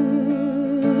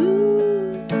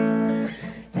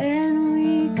 and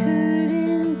we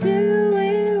couldn't do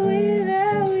it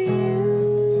without you.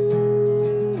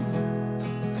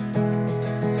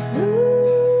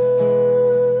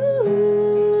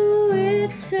 Ooh,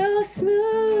 it's so smooth.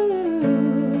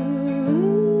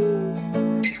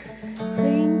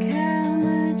 Think how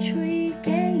much we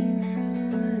gain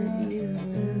from what you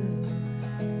lose.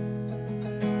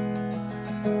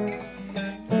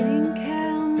 Think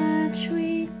how much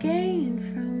we gain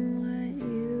from what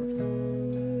you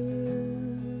lose.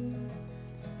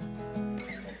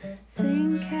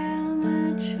 Think how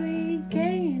much we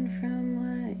gain from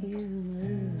what you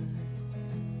lose.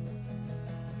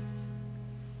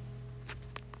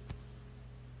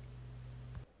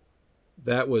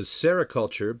 That was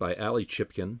Sericulture by Ali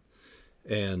Chipkin,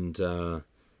 and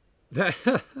that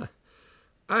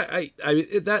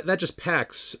that just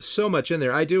packs so much in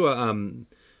there. I do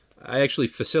I actually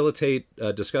facilitate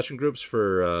discussion groups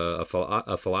for a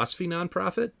philosophy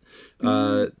nonprofit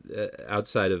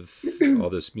outside of all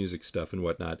this music stuff and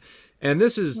whatnot, and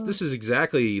this is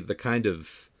exactly the kind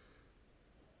of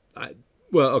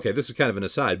well, okay, this is kind of an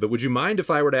aside, but would you mind if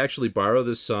I were to actually borrow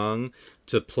this song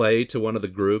to play to one of the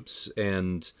groups?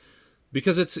 And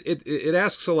because it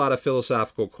asks a lot of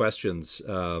philosophical questions.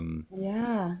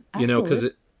 Yeah, You know, because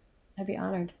absolutely. I'd be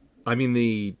honored. I mean,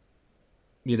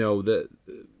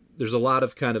 there's a lot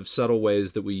of kind of subtle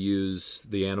ways that we use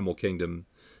the animal kingdom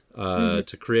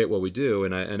to create what we do,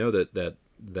 and I know that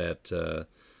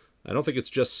I don't think it's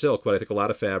just silk, but I think a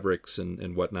lot of fabrics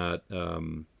and whatnot.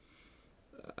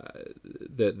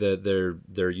 That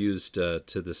they're used to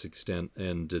this extent,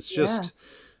 and it's Yeah, just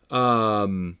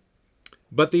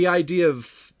but the idea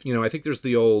of, I think there's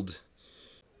the old,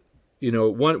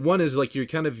 one is like you're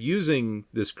kind of using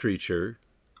this creature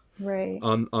right,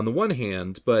 on the one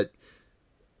hand, but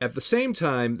at the same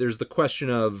time there's the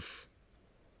question of,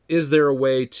 is there a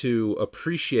way to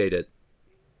appreciate it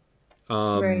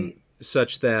right.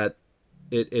 such that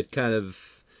it kind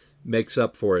of makes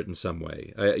up for it in some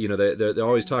way. They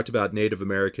always talked about Native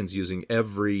Americans using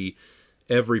every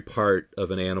part of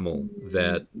an animal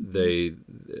that they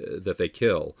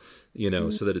kill,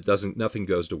 so that nothing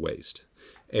goes to waste.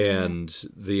 Yeah, And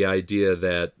the idea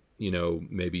that,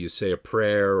 maybe you say a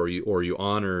prayer or you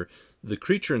honor the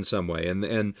creature in some way.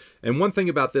 And one thing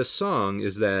about this song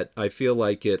is that I feel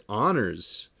like it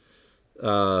honors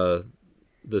the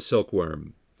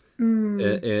silkworm.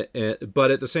 mm,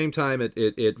 But at the same time,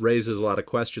 it raises a lot of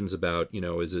questions about,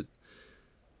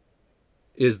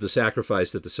 is the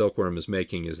sacrifice that the silkworm is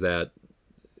making, is that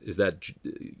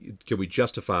can we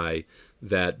justify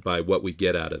that by what we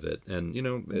get out of it? And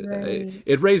right.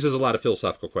 it raises a lot of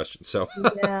philosophical questions. So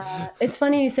Yeah, it's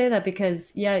funny you say that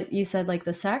because, yeah, you said like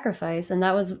the sacrifice, and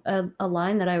that was a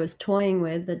line that I was toying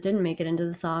with that didn't make it into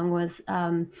the song was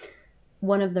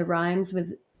one of the rhymes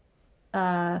with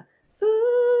uh,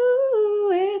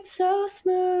 "Ooh, it's so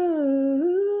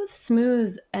smooth,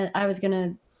 smooth." And I was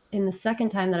gonna, in the second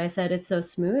time that I said it's so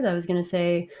smooth, I was gonna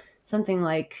say something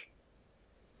like,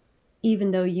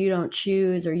 "Even though you don't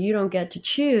choose or you don't get to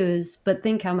choose, but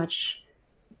think how much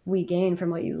we gain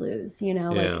from what you lose,"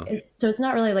 yeah, so it's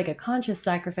not really like a conscious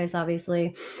sacrifice,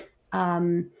 obviously.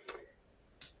 um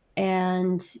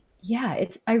and yeah,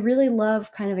 I really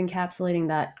love kind of encapsulating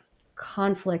that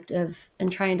conflict of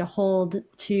and trying to hold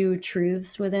two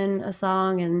truths within a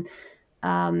song.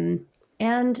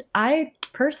 And I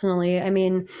personally, I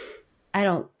mean, I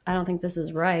I don't think this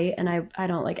is right, and I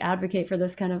don't like advocate for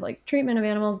this kind of like treatment of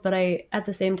animals, but I at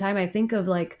the same time I think of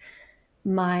like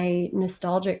my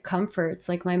nostalgic comforts.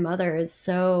 Like my mother is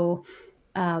so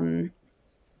um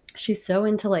she's so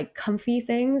into like comfy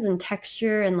things and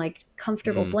texture and like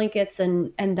comfortable Mm. blankets,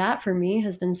 and that for me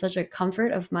has been such a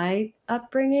comfort of my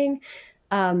upbringing.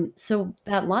 So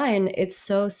that line, it's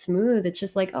so smooth. It's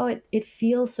just like, oh, it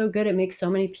feels so good. It makes so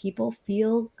many people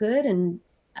feel good. And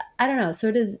I don't know.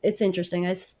 So it's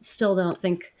interesting. Still don't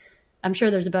think, I'm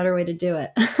sure there's a better way to do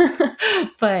it.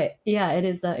 But yeah, it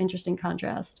is that interesting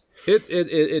contrast.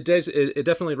 It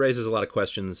definitely raises a lot of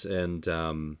questions, and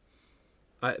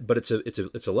but it's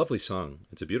a lovely song.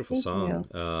 It's a beautiful Thank song. you.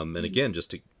 And again,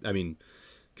 I mean,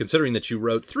 considering that you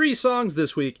wrote 3 songs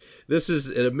this week, this is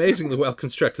an amazingly well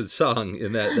constructed song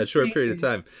in that short Thank period of you.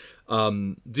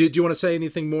 time. Do you want to say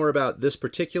anything more about this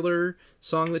particular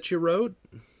song that you wrote?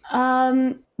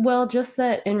 Well, just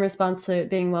that in response to it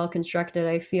being well constructed,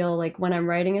 I feel like when I'm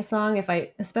writing a song,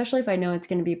 especially if I know it's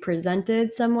going to be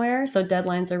presented somewhere, so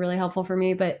deadlines are really helpful for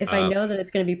me, but if I Uh, know that it's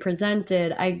going to be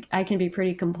presented, I can be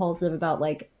pretty compulsive about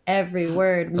like every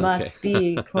word okay. must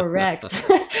be correct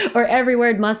or every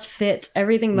word must fit.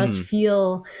 Everything must Mm.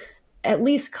 feel at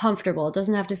least comfortable. It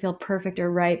doesn't have to feel perfect or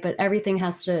right, but I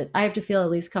have to feel at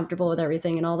least comfortable with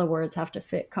everything, and all the words have to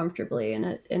fit comfortably in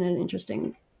an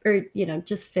interesting, or,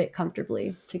 just fit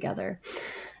comfortably together.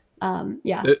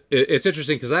 Yeah. It's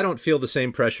interesting because I don't feel the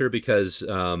same pressure because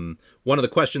one of the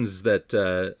questions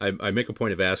that I make a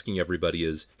point of asking everybody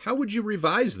is, how would you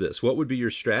revise this? What would be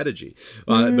your strategy?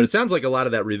 But Mm, it sounds like a lot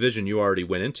of that revision you already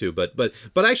went into. But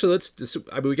actually,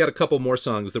 I mean, we got a couple more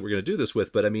songs that we're going to do this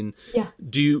with. But I mean, yeah.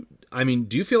 do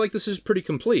you feel like this is pretty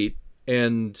complete?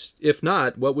 And if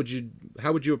not,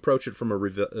 how would you approach it from a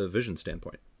revision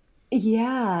standpoint?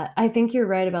 Yeah. I think you're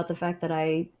right about the fact that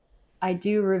I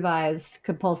do revise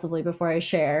compulsively before I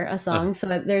share a Uh, song. So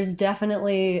there's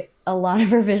definitely a lot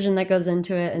of revision that goes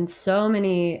into it, and so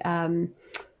many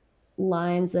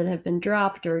lines that have been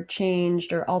dropped or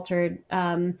changed or altered.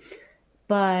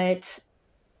 But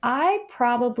I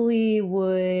probably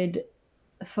would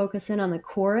focus in on the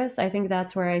chorus. I think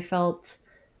that's where I felt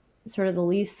sort of the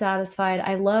least satisfied.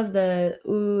 I love the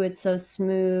ooh, it's so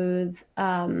smooth.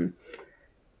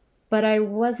 But I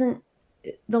wasn't,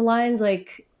 the lines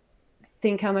like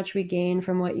think how much we gain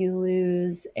from what you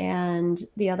lose, and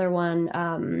the other one,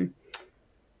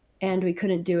 and we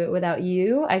couldn't do it without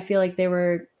you. I feel like they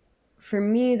were, for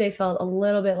me, they felt a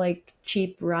little bit like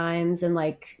cheap rhymes and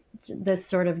like this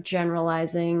sort of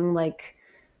generalizing, like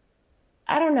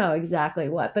I don't know exactly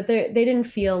what, but they didn't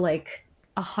feel like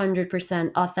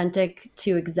 100% authentic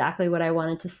to exactly what I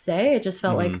wanted to say. It just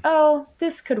felt like, mhm. oh,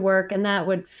 this could work and that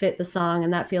would fit the song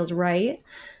and that feels right.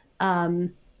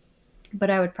 Um, but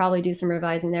I would probably do some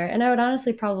revising there, and I would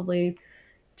honestly probably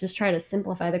just try to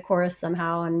simplify the chorus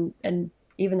somehow. And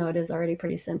even though it is already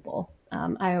pretty simple,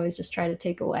 I always just try to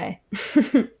take away.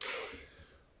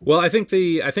 Well, I think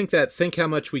that think how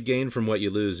much we gain from what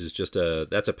you lose is just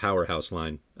that's a powerhouse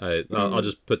line. I'll Mm,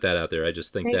 just put that out there. I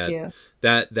just think thank you.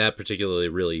 that particularly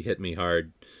really hit me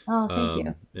hard Oh, thank you.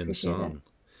 in the Appreciate it. song.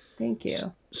 Thank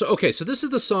you. So okay, so this is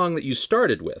the song that you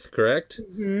started with, correct?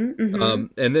 Hmm. Hmm.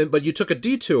 And then but you took a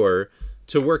detour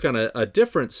to work on a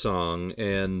different song,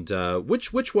 and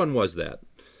which one was that?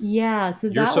 Yeah, so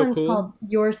You're that so one's cool. called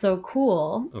You're So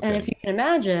Cool. And if Okay. you can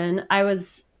imagine, I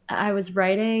was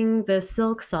writing the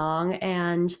Silk song,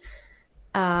 and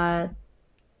uh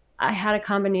I had a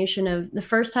combination of the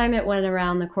first time it went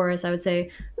around the chorus, I would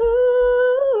say,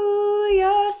 ooh,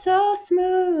 you're so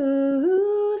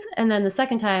smooth. And then the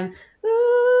second time,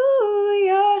 ooh,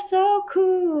 you're so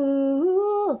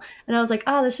cool. And I was like,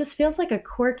 oh, this just feels like a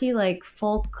quirky, like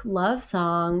folk love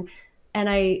song. And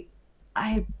I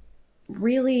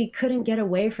really couldn't get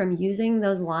away from using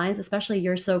those lines, especially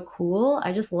 "You're so cool."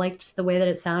 I just liked the way that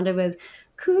it sounded with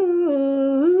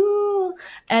 "cool,"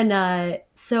 and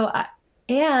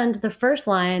and the first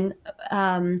line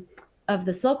of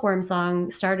the Silkworm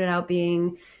song started out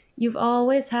being, "You've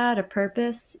always had a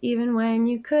purpose, even when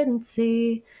you couldn't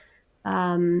see.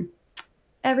 Um,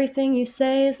 Everything you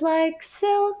say is like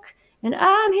silk, and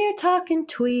I'm here talking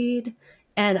tweed."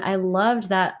 And I loved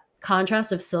that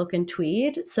contrast of silk and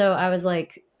tweed. So I was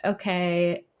like,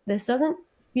 okay, this doesn't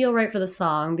feel right for the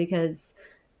song because,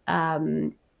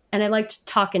 um, and I liked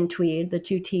talking tweed, the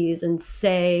two T's, and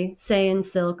saying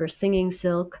silk or singing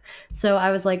silk. So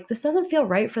I was like, this doesn't feel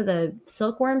right for the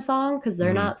Silkworm song because they're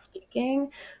Hmm. not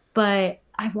speaking, but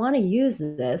I want to use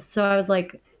this. So I was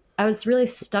like, I was really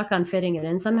stuck on fitting it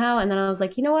in somehow. And then I was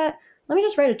like, you know what? let me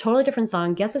just write a totally different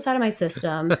song, get this out of my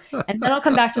system, and then I'll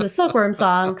come back to the Silkworm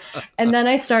song. And then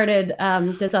I started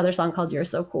this other song called You're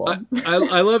So Cool.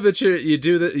 I love that you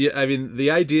do that. I mean, the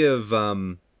idea of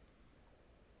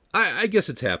I guess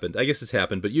it's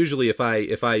happened. But usually, if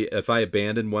I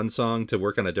abandon one song to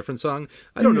work on a different song,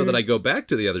 I don't know that I go back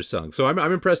to the other song. So I'm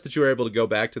impressed that you were able to go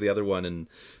back to the other one. And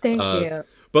Thank you.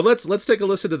 But let's take a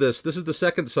listen to this. This is the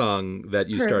second song that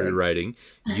you started writing.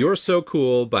 You're So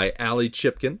Cool by Allie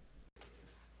Chipkin.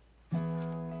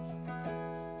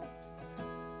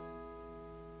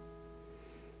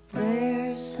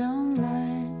 There's so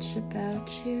much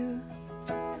about you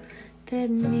that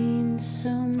means so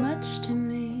much to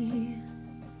me.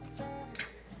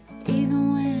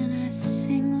 Even when I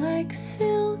sing like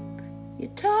silk, you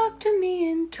talk to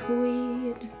me in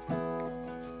tweed.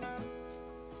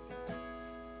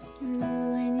 And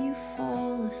when you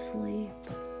fall asleep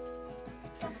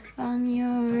on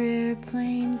your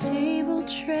airplane table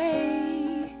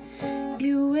tray,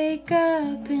 you wake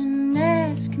up and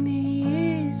ask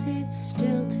me, is it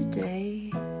still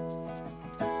today?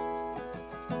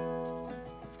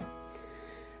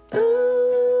 Ooh,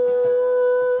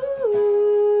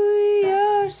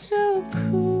 you're so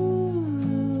cool.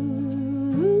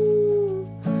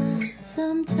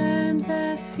 Sometimes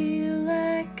I feel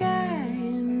like I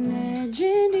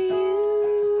imagined you.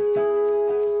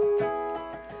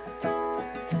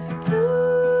 Ooh,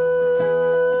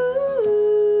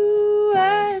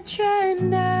 I try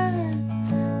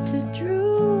not to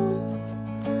drool.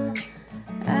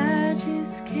 I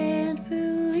just can't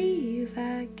believe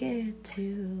I get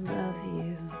to love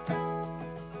you.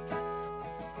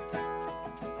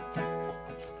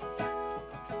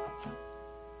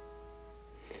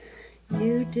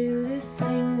 You do this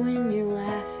thing when you're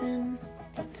laughing,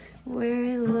 where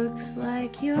it looks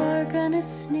like you're gonna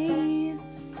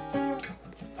sneeze.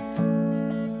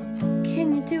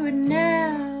 Can you do it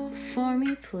now for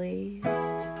me, please?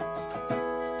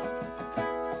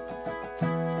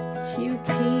 You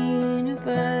peanut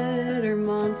butter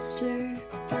monster,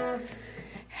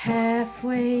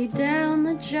 halfway down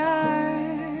the jar,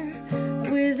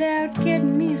 without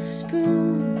getting me a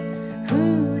spoon,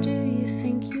 who do you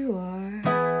think you are?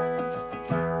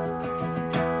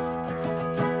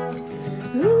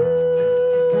 Ooh,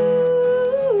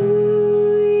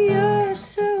 you're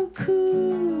so cool.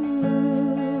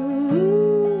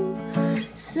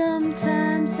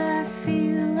 Sometimes I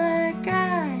feel like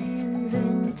I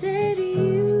invented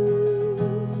you.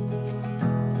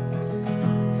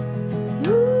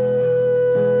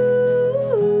 Ooh,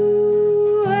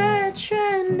 I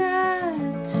try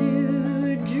not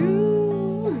to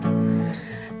drool.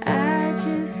 I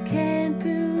just can't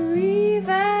believe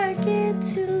I get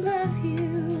to love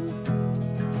you.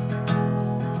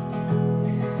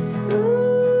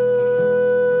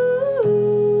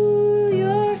 Ooh,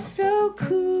 you're so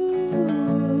cool.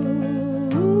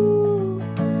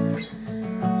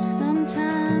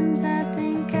 Sometimes I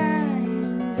think I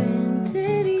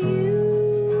invented you.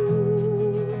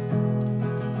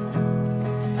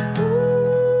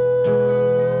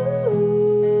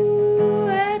 Ooh,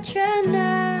 I try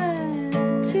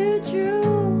not to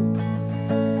drool,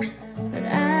 but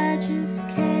I just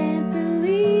can't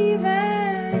believe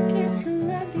I get to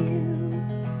love you.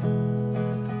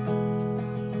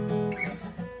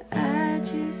 I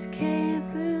just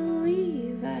can't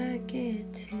believe I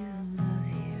get to love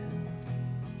you.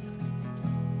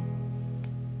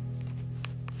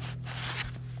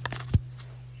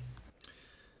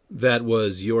 That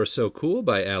was You're So Cool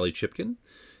by Allie Chipkin.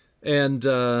 And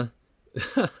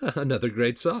another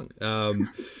great song. And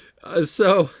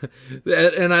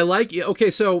I like,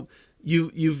 okay, so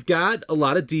you've got a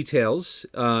lot of details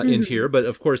in here, but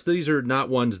of course these are not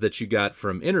ones that you got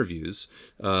from interviews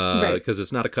because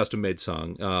it's not a custom-made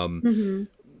song.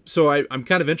 So I'm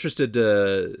kind of interested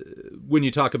when you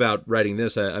talk about writing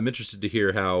this, I'm interested to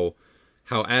hear how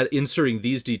inserting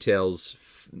these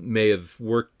details may have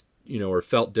worked, or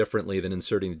felt differently than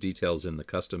inserting the details in the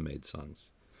custom-made songs.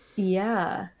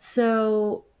 Yeah.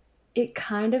 So it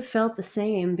kind of felt the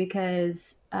same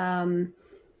because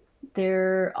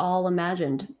they're all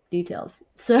imagined details.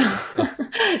 So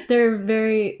they're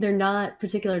not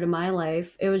particular to my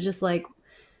life. It was just like,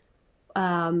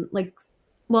 well,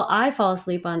 I fall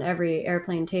asleep on every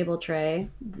airplane table tray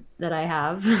that I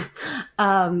have.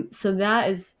 So that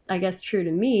is, I guess, true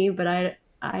to me, but I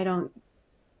don't,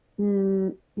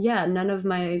 yeah, none of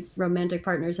my romantic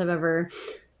partners have ever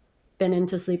been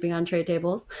into sleeping on tray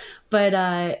tables, but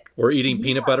or eating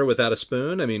peanut butter without a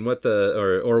spoon. I mean,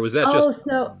 or was that just?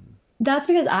 So That's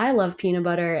because I love peanut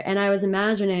butter, and I was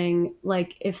imagining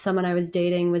like if someone I was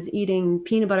dating was eating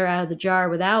peanut butter out of the jar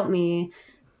without me,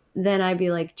 then I'd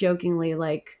be like jokingly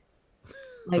like,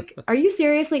 are you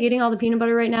seriously eating all the peanut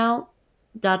butter right now?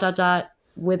 Dot dot dot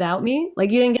without me? Like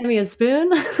you didn't get me a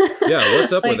spoon? Yeah,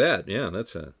 what's up with Like that? Yeah,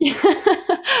 that's a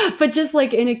but just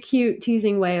like in a cute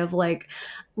teasing way of like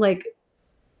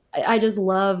I just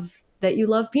love that you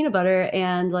love peanut butter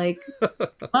and like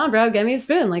come on bro, get me a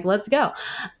spoon, like let's go.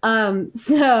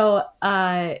 So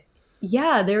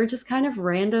yeah, they were just kind of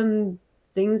random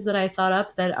things that I thought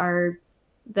up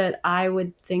that I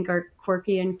would think are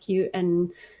quirky and cute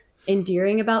and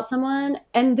endearing about someone.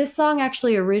 And this song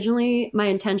actually originally my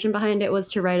intention behind it was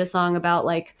to write a song about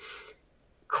like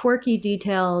quirky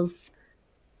details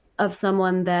of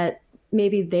someone that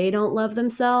maybe they don't love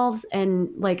themselves, and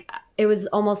like it was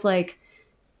almost like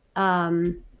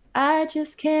um I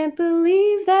just can't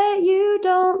believe that you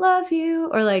don't love you,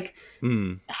 or like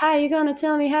hmm. how you gonna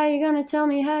tell me, how you gonna tell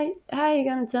me, how you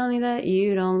gonna tell me that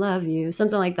you don't love you,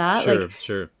 something like that. Like Sure,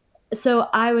 sure. so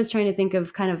I was trying to think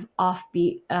of kind of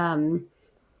offbeat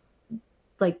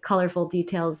like colorful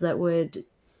details that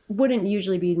wouldn't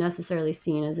usually be necessarily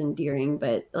seen as endearing,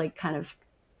 but like kind of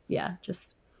yeah,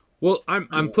 just Well, I'm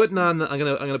funny. putting on the I'm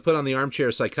gonna put on the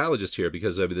armchair psychologist here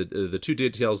because I mean, the two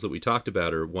details that we talked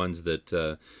about are ones that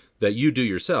you do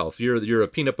yourself. You're a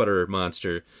peanut butter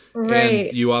monster, and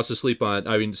Right. you also sleep on.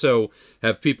 I mean, so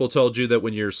have people told you that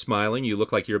when you're smiling, you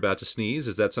look like you're about to sneeze?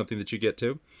 Is that something that you get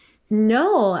to?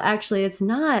 No, actually, it's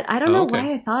not. I don't Oh, know okay.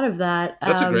 why I thought of that.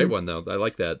 That's a great one though. I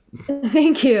like that.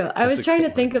 Thank you. I That's was a trying great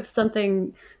to think line. of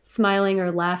something smiling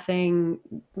or laughing,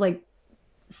 like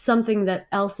something that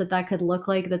else that could look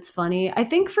like that's funny. I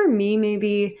think for me,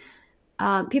 maybe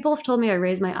people have told me I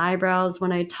raise my eyebrows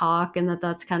when I talk, and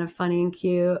that's kind of funny and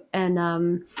cute.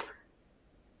 And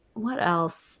what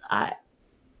else?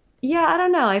 Yeah, I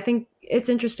don't know. I think it's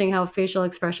interesting how facial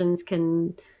expressions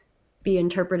can be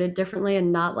interpreted differently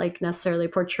and not like necessarily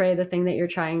portray the thing that you're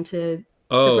trying to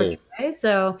Oh, portray.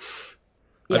 So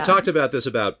I've yeah. talked about this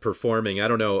about performing. I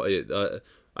don't know.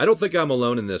 I don't think I'm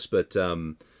alone in this, but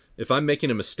if I'm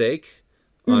making a mistake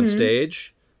on Hmm.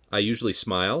 stage, I usually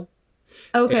smile.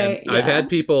 And Okay. I've Yeah. had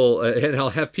people, and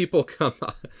I'll have people come,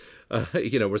 where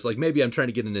it's like maybe I'm trying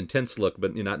to get an intense look,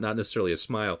 but not necessarily a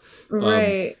smile.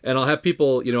 Right. And I'll have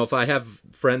people, if I have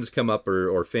friends come up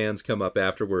or fans come up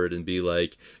afterward and be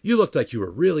like, "You looked like you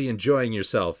were really enjoying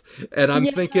yourself," and I'm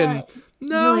Yeah. thinking,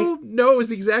 You're like, no, it was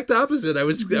the exact opposite. I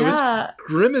was yeah.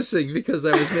 grimacing because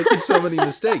I was making so many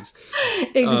mistakes. Um,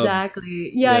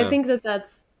 Exactly. Yeah, I yeah. think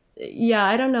that's yeah,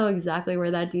 I don't know exactly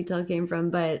where that detail came from,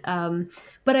 but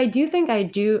I do think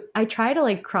I try to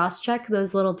like cross-check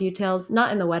those little details,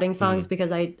 not in the wedding songs Mhm.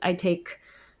 because I take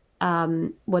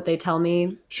what they tell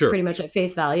me Sure. pretty much at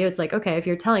face value. It's like, okay, if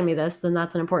you're telling me this, then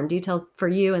that's an important detail for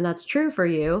you and that's true for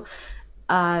you.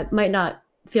 Might not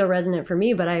feel resonant for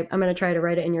me, but I'm going to try to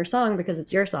write it in your song because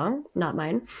it's your song, not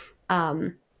mine.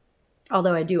 Um,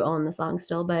 Although I do own the song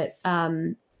still, but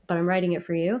I'm writing it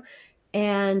for you.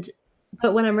 And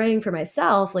but when I'm writing for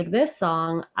myself, like this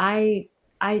song, I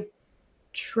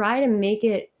try to make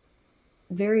it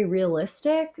very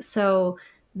realistic. So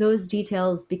those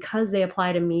details, because they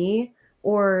apply to me,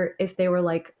 or if they were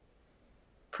like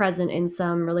present in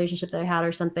some relationship that I had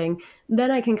or something, then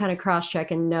I can kind of cross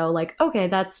check and know, like, okay,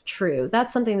 that's true.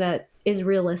 That's something that is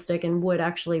realistic and would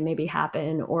actually maybe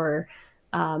happen. Or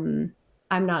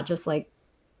I'm not just like,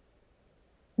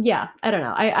 yeah, I don't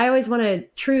know. I always want to,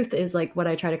 truth is like what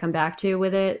I try to come back to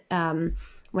with it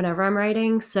whenever I'm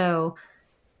writing. So,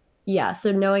 yeah,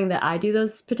 so knowing that I do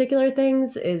those particular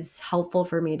things is helpful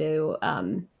for me to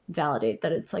validate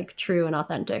that it's like true and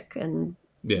authentic and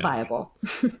Yeah. viable.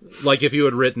 Like if you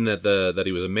had written that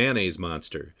he was a mayonnaise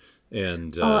monster,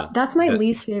 and Oh, that's my that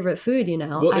least favorite food, you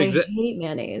know. well, I hate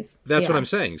mayonnaise. that's what Yeah. I'm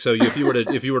saying. So if you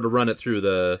were to run it through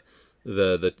the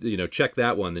check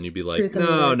that one, then you'd be like, Truth and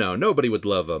no, music. no, nobody would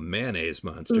love a mayonnaise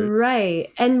monster.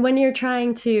 Right. And when you're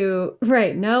trying to,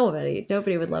 right,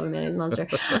 nobody would love a mayonnaise monster.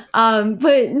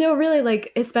 But no, really,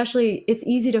 like, especially, it's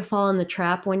easy to fall in the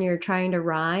trap when you're trying to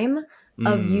rhyme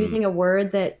of Mm. using a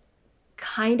word that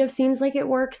kind of seems like it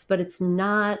works, but it's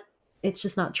not, it's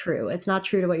just not true. It's not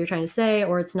true to what you're trying to say,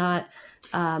 or it's not,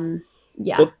 um,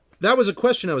 yeah. Well, that was a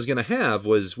question I was going to have.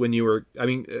 Was when you were, I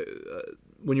mean,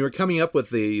 when you were coming up with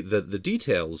the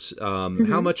details, how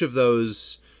Hmm. much of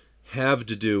those have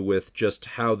to do with just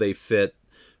how they fit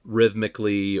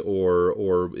rhythmically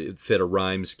or fit a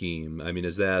rhyme scheme? I mean,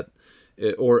 is that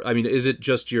or I mean, is it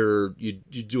just you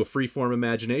do a free form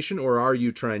imagination, or are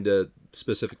you trying to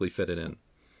specifically fit it in?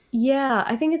 Yeah,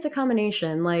 I think it's a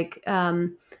combination. Like,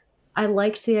 I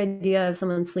liked the idea of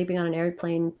someone sleeping on an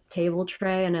airplane table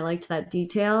tray, and I liked that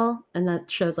detail, and that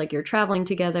shows like you're traveling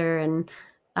together, and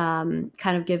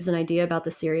kind of gives an idea about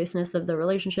the seriousness of the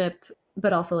relationship,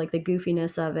 but also like the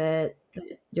goofiness of it.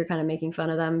 You're kind of making fun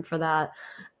of them for that.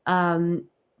 Um,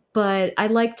 but I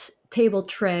liked table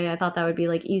tray. I thought that would be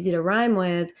like easy to rhyme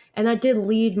with, and that did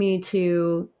lead me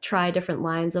to try different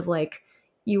lines of like,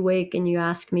 you wake and you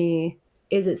ask me,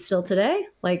 "Is it still today?"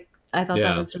 Like I thought that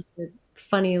Yeah. was just a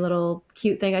funny little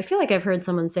cute thing. I feel like I've heard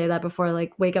someone say that before,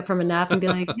 like wake up from a nap and be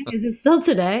like, "Hey, is it still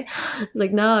today?"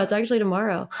 Like, no, it's actually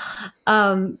tomorrow.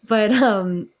 But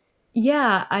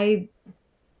yeah, I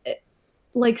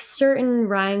like certain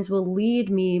rhymes will lead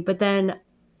me, but then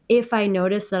if I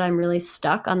notice that I'm really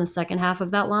stuck on the second half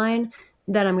of that line,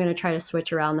 then I'm going to try to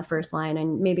switch around the first line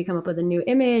and maybe come up with a new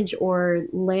image or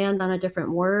land on a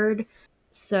different word.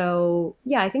 So,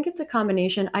 yeah, I think it's a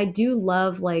combination. I do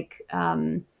love like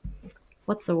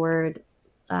what's the word?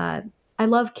 Uh I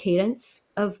love cadence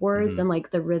of words Hmm. and like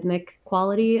the rhythmic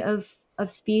quality of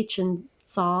speech and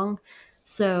song.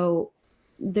 So,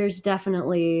 there's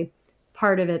definitely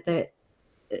part of it that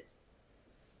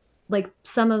like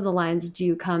some of the lines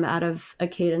do come out of a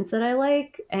cadence that I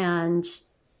like, um,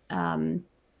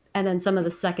 and then some of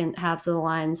the second halves of the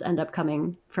lines end up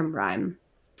coming from rhyme.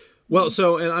 Well,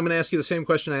 so, and I'm going to ask you the same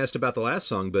question I asked about the last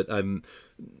song, but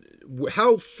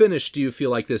how finished do you feel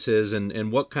like this is,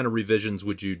 and what kind of revisions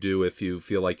would you do if you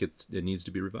feel like it needs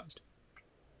to be revised?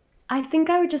 I think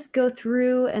I would just go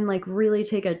through and like really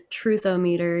take a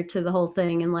truthometer to the whole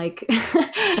thing and like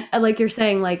and like you're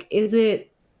saying, like is it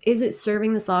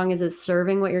serving the song? Is it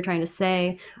serving what you're trying to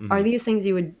say? Are Hmm. these things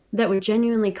you would that would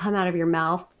genuinely come out of your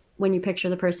mouth when you picture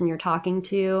the person you're talking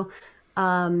to?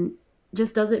 Um,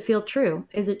 just does it feel true?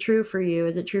 Is it true for you?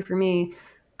 Is it true for me?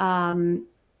 Um,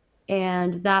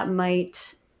 and that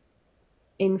might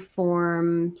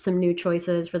inform some new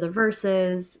choices for the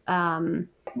verses.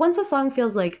 Once a song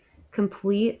feels like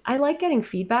complete, I like getting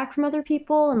feedback from other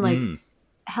people and like Mm.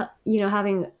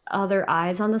 having other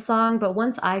eyes on the song. But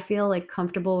once I feel like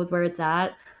comfortable with where it's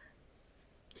at,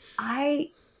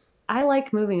 I I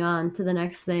like moving on to the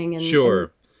next thing, and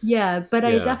Sure. yeah, but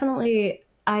I Yeah. definitely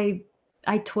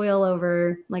I toil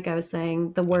over, like I was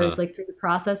saying, the words Uh-huh. like through the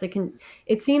process.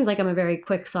 It seems like I'm a very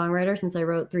quick songwriter since I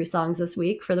wrote 3 songs this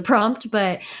week for the prompt,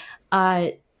 but uh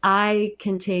I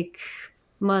can take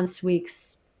months,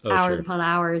 weeks, Oh, hours sure. upon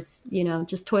hours,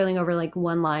 just toiling over like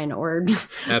one line or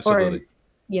or Absolutely.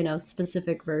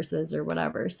 specific verses or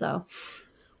whatever. So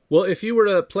Well, if you were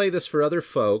to play this for other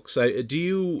folks, what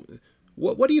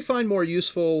do you find more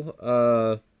useful?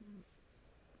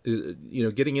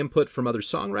 Getting input from other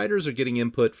songwriters or getting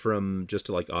input from just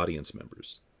like audience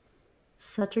members?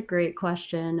 such a great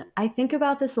question. I think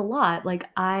about this a lot.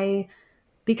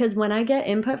 Because when I get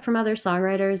input from other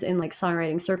songwriters in like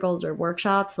songwriting circles or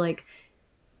workshops, like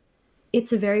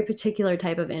it's a very particular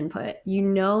type of input. You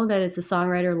know that it's a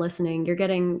songwriter listening. You're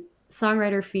getting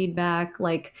songwriter feedback,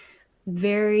 like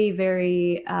very,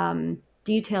 very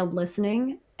detailed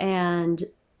listening and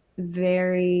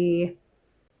very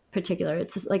particular.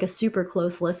 It's just like a super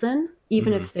close listen,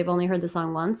 even Hmm. if they've only heard the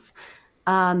song once.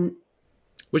 Um,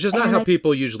 Which is not and how I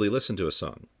people usually listen to a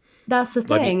song. That's the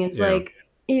I mean, thing. It's yeah. like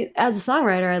as a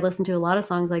songwriter, I listen to a lot of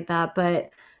songs like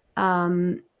that,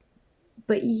 um,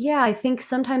 but yeah, I think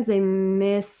sometimes they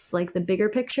miss like the bigger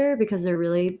picture because they're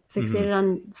really Hmm. fixated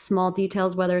on small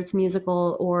details, whether it's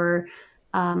musical or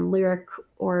lyric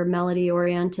or melody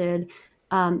oriented.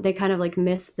 They kind of like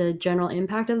miss the general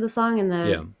impact of the song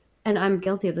Yeah. and I'm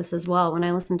guilty of this as well when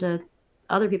I listen to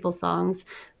other people's songs,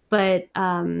 but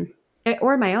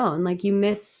or my own. Like you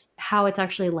miss how it's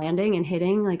actually landing and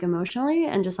hitting like emotionally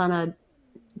and just on a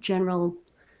general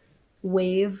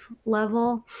wave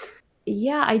level.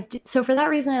 Yeah, so for that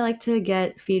reason, I like to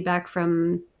get feedback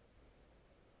from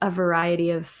a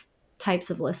variety of types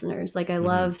of listeners. Like I Hmm.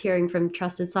 love hearing from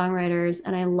trusted songwriters,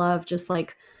 and I love just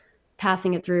like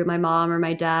passing it through my mom or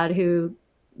my dad, who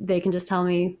they can just tell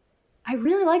me, I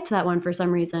really liked that one for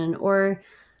some reason, or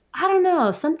I don't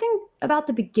know, something about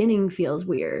the beginning feels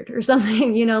weird or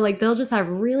something, like they'll just have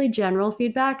really general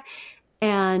feedback,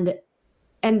 and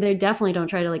they definitely don't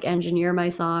try to like engineer my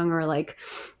song or like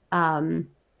um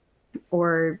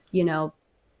or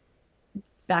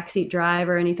backseat drive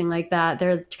or anything like that.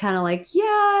 They're kind of like, yeah,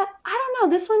 I don't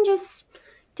know, this one just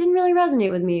didn't really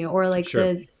resonate with me, or like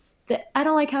Sure. the I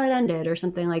don't like how it ended or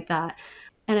something like that.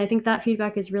 And I think that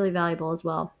feedback is really valuable as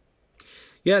well.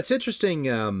 Yeah, it's interesting.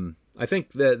 I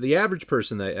think the average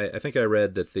person, I think I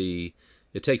read that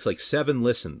it takes like 7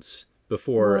 listens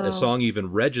before a Whoa. song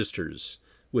even registers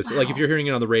with, like, if Wow. you're hearing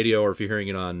it on the radio or if you're hearing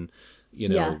it on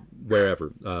Yeah.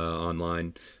 wherever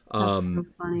online, That's so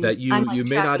funny. that I'm you like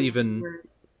may not tracking even your, yeah,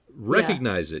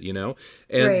 recognize it,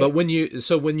 and but right. when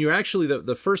you're actually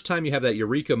the first time you have that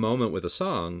eureka moment with a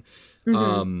song, Hmm.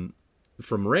 um,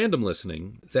 from random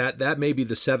listening, that may be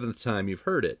the seventh time you've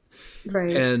heard it.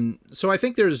 Right. And so I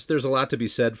think there's a lot to be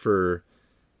said for.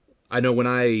 I know when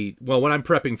I'm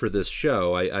prepping for this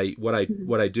show, Mhm.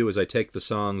 what I do is I take the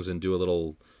songs and do a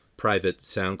little private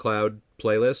SoundCloud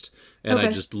playlist, and I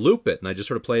Okay. just loop it and I just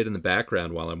sort of play it in the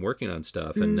background while I'm working on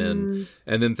stuff, Mm,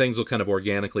 and then things will kind of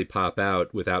organically pop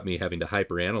out without me having to right.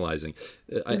 analyze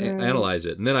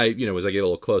it. And then as I get a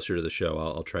little closer to the show,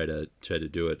 I'll try to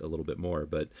do it a little bit more.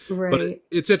 But Right.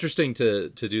 it's interesting to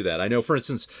do that. I know, for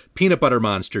instance, Peanut Butter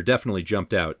Monster definitely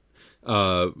jumped out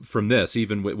from this.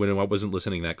 Even when I wasn't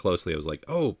listening that closely, I was like,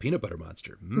 "Oh, Peanut Butter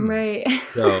Monster." Right.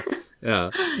 So yeah.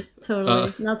 Uh,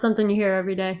 Totally. Not something you hear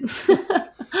every day.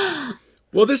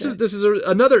 well, For sure. this is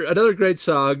another great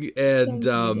song, and Thank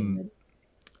you,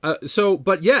 David.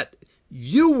 but yet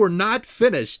you were not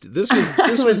finished. I This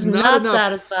was was not not enough.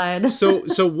 satisfied.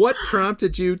 So what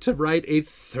prompted you to write a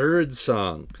third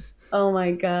song? Oh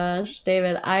my gosh,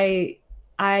 David, I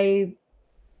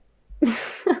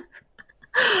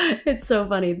it's so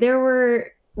funny. There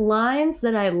were lines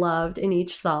that I loved in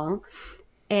each song,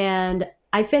 and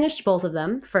I finished both of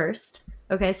them first.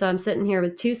 Okay, so I'm sitting here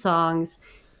with two songs,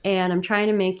 and I'm trying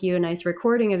to make you a nice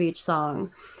recording of each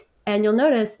song. And you'll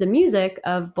notice the music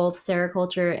of both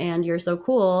Sericulture and You're So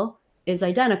Cool is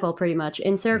identical pretty much.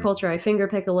 In Mm, Sericulture, I finger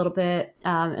pick a little bit,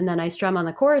 and then I strum on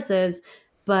the choruses.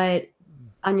 But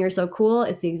on You're So Cool,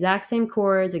 it's the exact same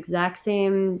chords, exact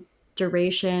same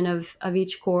duration of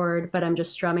each chord, but I'm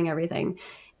just strumming everything.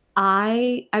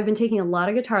 I've been taking a lot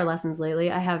of guitar lessons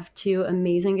lately. I have two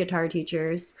amazing guitar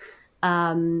teachers.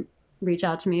 Um, Reach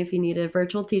out to me if you need a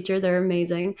virtual teacher. They're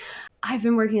amazing. I've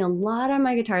been working a lot on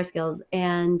my guitar skills,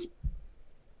 and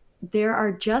there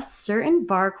are just certain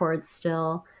bar chords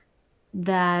still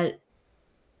that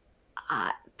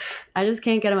I, I just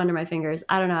can't get them under my fingers.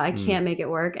 I don't know. I mm, can't make it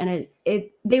work, and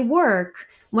they work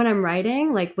when I'm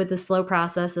writing, like with the slow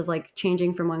process of like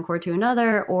changing from one chord to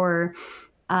another, or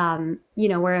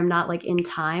where I'm not like in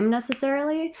time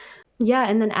necessarily. Yeah,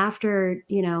 and then after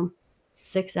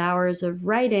 6 hours of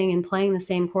writing and playing the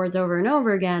same chords over and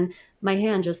over again, my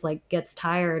hand just like gets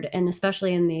tired, and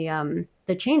especially in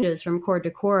the changes from chord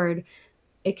to chord,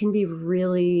 it can be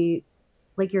really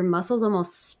like your muscles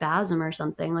almost spasm or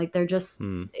something. Like they're just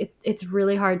mm, it's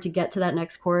really hard to get to that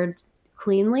next chord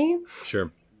cleanly.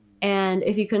 sure. And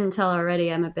if you couldn't tell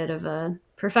already, I'm a bit of a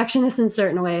perfectionist in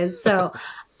certain ways. So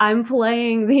I'm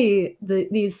playing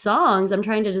these songs. I'm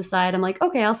trying to decide. I'm like,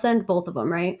 okay, I'll send both of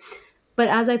them, right? But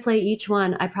as I play each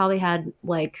one, I probably had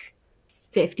like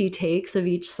 50 takes of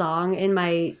each song in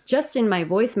my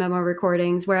voice memo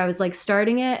recordings, where I was like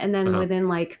starting it, and then Uh-huh. within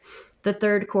like the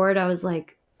third chord I was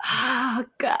like, oh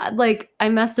god, like I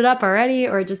messed it up already,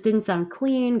 or it just didn't sound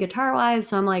clean guitar wise.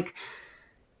 So I'm like,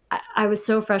 I was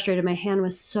so frustrated, my hand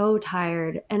was so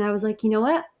tired, and I was like, you know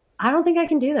what, I don't think I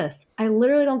can do this. I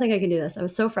literally don't think I can do this. I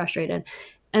was so frustrated,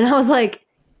 and I was like,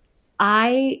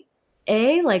 I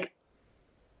a like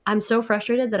I'm so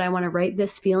frustrated that I want to write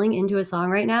this feeling into a song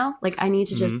right now. Like I need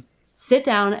to Hmm. just sit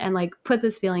down and like put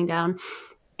this feeling down.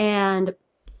 And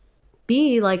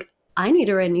B, like I need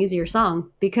to write an easier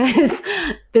song because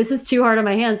this is too hard on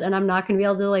my hands, and I'm not going to be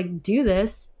able to like do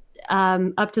this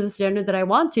up to the standard that I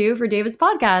want to for David's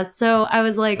podcast. So I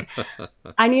was like,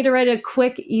 I need to write a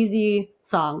quick, easy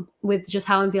song with just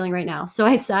how I'm feeling right now. So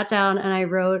I sat down and I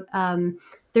wrote.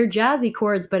 They're jazzy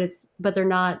chords, but they're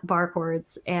not bar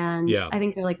chords, and Yeah. I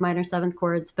think they're like minor seventh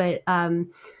chords. But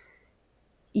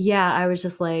yeah, I was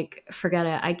just like, forget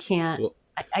it. I can't. Well,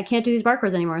 I can't do these bar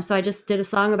chords anymore. So I just did a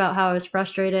song about how I was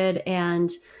frustrated,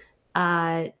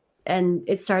 uh, and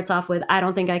it starts off with, "I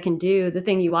don't think I can do the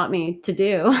thing you want me to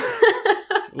do."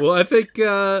 I think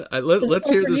This let's one's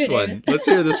hear for this you, one. David. Let's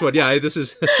hear this one. Yeah, this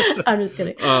is I'm just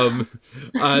kidding. um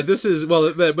this is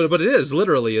but it is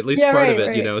literally at least Yeah, part of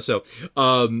right, it, right. so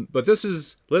but this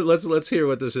is let's hear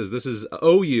what this is. This is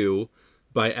OU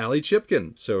by Ali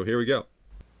Chipkin. So here we go.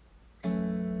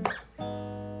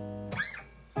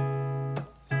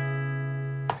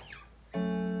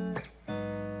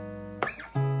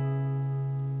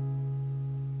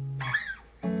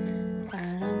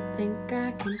 I don't think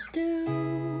I can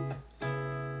do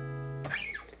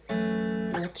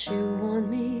what you want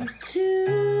me to.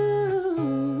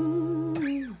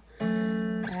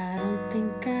 I don't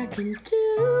think I can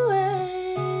do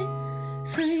it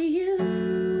for you.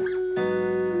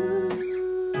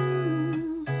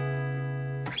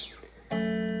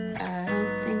 I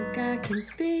don't think I can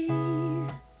be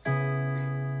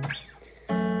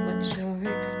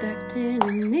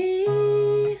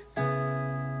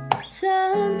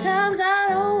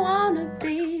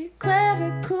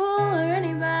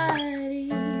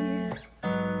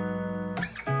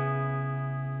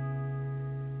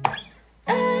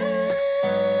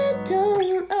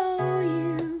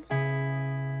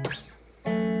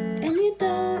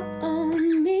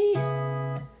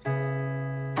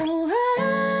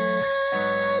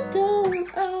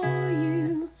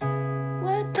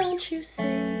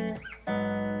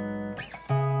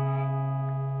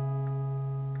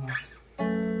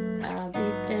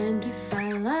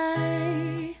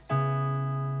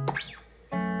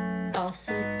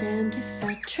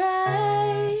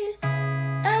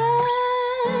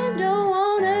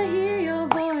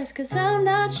 'cause I'm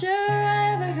not sure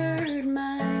I ever heard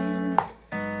mine.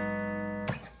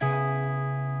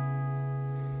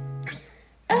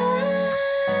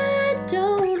 I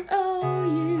don't owe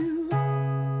you,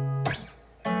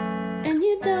 and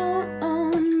you don't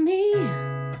own me.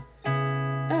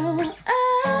 Oh,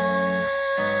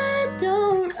 I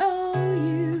don't owe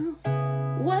you.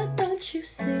 What don't you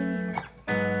see?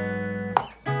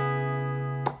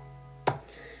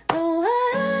 Oh,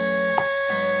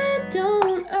 I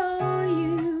don't owe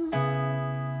you,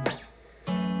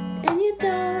 and you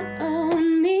don't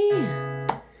own me.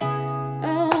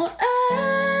 Oh,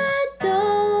 I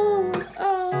don't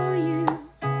owe you.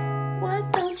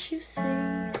 What don't you see?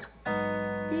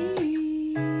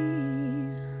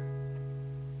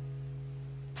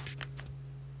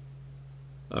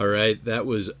 All right, that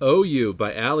was "Oh You"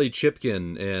 by Allie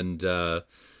Chipkin, and I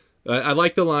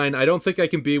like the line, "I don't think I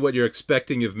can be what you're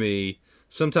expecting of me.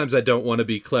 Sometimes I don't want to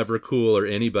be clever, cool, or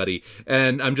anybody."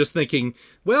 And I'm just thinking,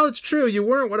 well, it's true, you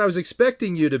weren't what I was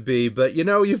expecting you to be, but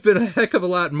you've been a heck of a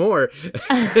lot more,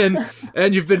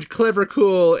 and you've been clever,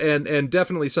 cool, and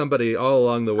definitely somebody all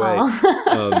along the way.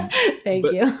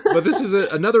 Thank you. But this is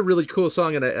another really cool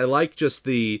song, and I like just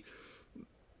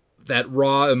that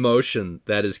raw emotion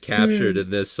that is captured in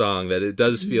this song, that it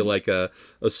does feel like a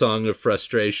song of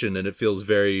frustration, and it feels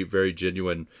very, very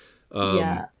genuine.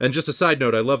 And just a side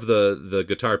note, I love the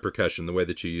guitar percussion, the way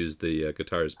that you use the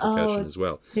guitar's percussion as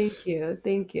well. Thank you.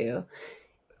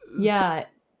 Yeah.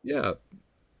 Yeah.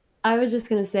 I was just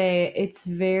going to say it's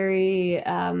very,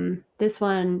 this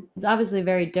one is obviously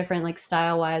very different, like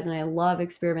style wise. And I love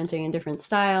experimenting in different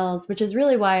styles, which is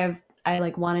really why I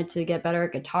like wanted to get better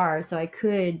at guitar. So I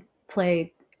could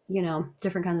play,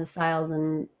 different kinds of styles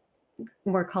and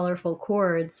more colorful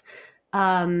chords.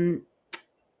 But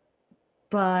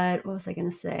what was I going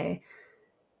to say?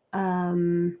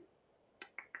 Oh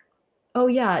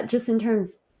yeah, just in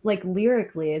terms like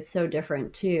lyrically, it's so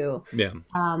different too. Yeah.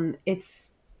 It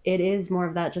is more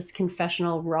of that just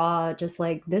confessional, raw, just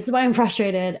like, this is why I'm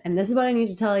frustrated and this is what I need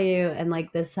to tell you, and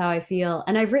like, this is how I feel.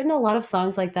 And I've written a lot of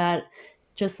songs like that.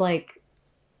 Just like,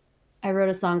 I wrote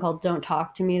a song called "Don't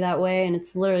Talk to Me That Way," and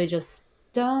it's literally just,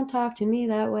 don't talk to me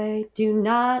that way, do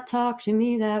not talk to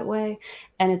me that way.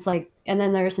 And it's like, and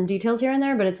then there are some details here and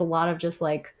there, but it's a lot of just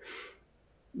like,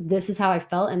 this is how I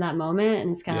felt in that moment.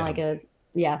 And it's kind of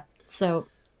so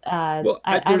I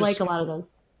like a lot of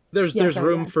those. There's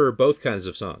room for both kinds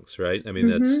of songs, right? I mean,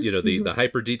 that's, the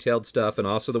hyper detailed stuff, and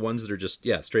also the ones that are just,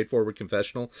 straightforward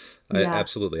confessional.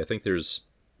 Absolutely. I think there's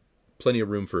plenty of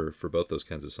room for both those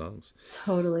kinds of songs.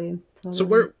 Totally.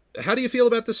 So how do you feel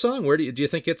about this song? Do you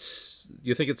think it's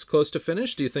close to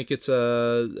finish? Do you think it's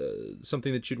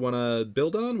something that you'd want to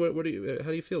build on? How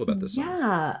do you feel about this song?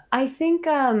 Yeah, I think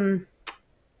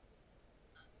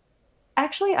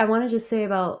actually I want to just say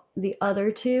about the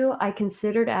other two, I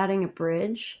considered adding a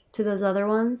bridge to those other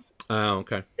ones. Oh,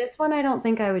 okay. This one I don't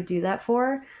think I would do that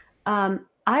for.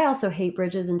 I also hate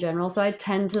bridges in general, so I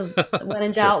tend to, when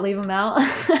in doubt, leave them out.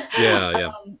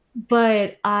 Yeah.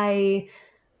 But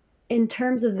in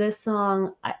terms of this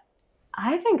song,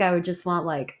 I think I would just want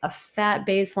like a fat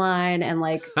bass line and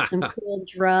like some cool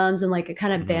drums and like a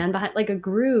kind of band behind, like a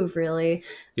groove, really.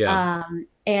 Yeah.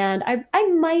 And I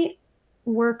might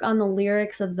work on the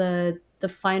lyrics of the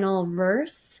final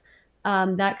verse.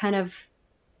 That kind of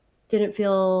didn't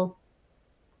feel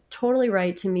totally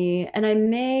right to me, and I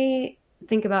may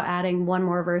think about adding one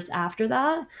more verse after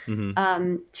that,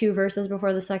 2 verses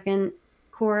before the second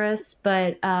chorus.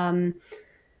 But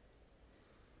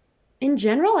in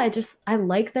general, I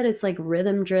like that it's like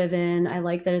rhythm driven. I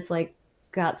like that it's like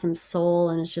got some soul,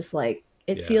 and it's just like,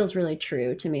 it feels really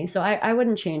true to me. So I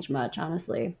wouldn't change much,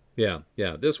 honestly. Yeah.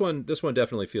 This one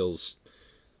definitely feels,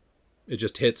 it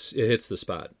hits the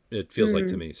spot. It feels like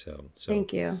to me. So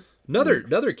thank you.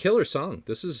 Another killer song.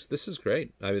 This is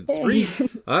great. I mean, 3.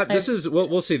 This is,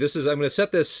 we'll see. I'm going to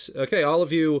set this. Okay, all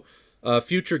of you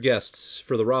future guests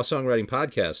for the Raw Songwriting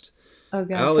Podcast. Oh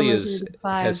God, Allie has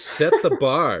set the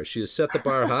bar. She has set the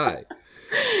bar high.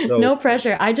 So, no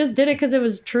pressure. I just did it because it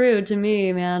was true to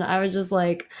me, man. I was just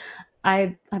like,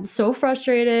 I'm so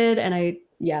frustrated, and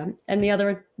and the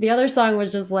other song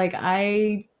was just like,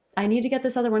 I need to get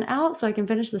this other one out so I can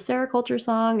finish the Sericulture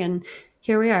song, and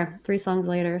here we are 3 songs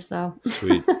later. So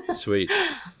sweet.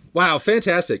 Wow,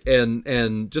 fantastic.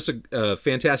 And just a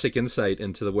fantastic insight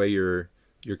into the way your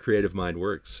creative mind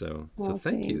works. So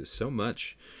thank you so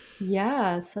much.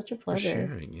 Yeah, it's such a pleasure.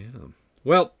 For sharing, yeah.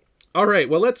 Well, all right.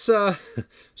 Well, let's so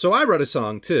I wrote a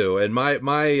song too, and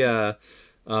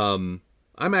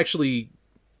I'm actually,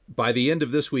 by the end of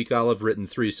this week, I'll have written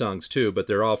 3 songs too, but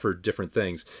they're all for different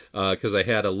things, because I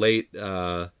had a late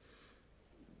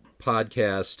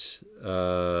podcast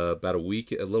about a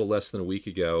little less than a week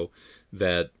ago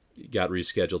that got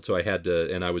rescheduled, so I had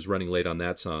to, and I was running late on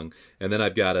that song. And then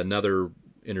I've got another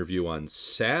interview on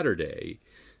Saturday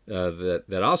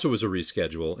that also was a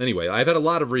reschedule. Anyway, I've had a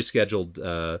lot of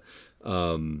rescheduled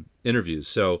interviews.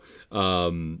 So,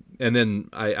 and then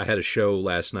I had a show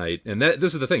last night, and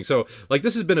this is the thing. So, like,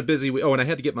 this has been a busy week. Oh, and I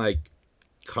had to get my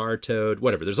car towed.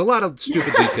 Whatever. There's a lot of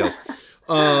stupid details.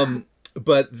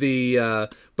 But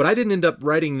I didn't end up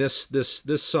writing this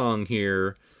song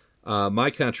here. My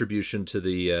contribution to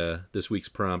the this week's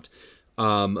prompt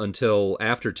until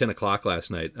after 10 o'clock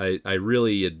last night. I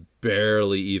really had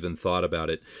barely even thought about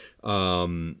it.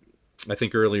 I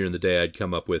think earlier in the day I'd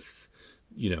come up with,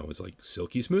 it's like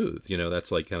silky smooth.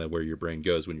 That's like kind of where your brain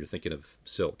goes when you're thinking of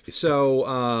silk.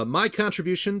 So my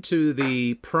contribution to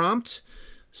the prompt,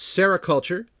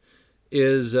 Sericulture,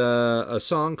 is a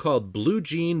song called Blue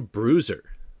Jean Bruiser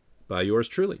by yours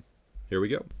truly. Here we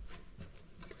go.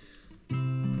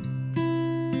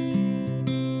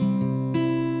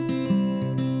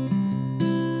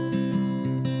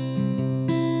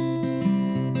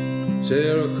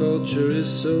 Sericulture is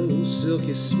so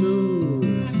silky smooth.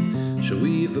 She'll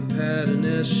weave a pattern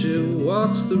as she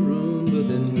walks the room, but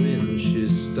then when she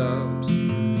stops,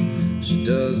 she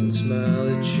doesn't smile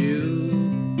at you.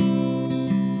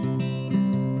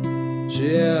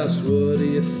 She asks, what do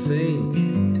you think?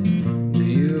 Do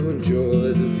you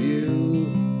enjoy the view?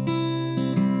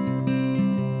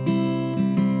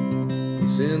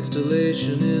 This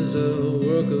installation is a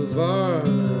work of art.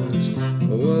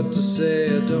 What to say,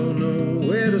 I don't know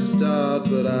where to start,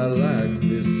 but I like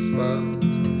this spot,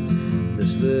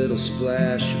 this little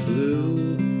splash of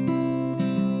blue.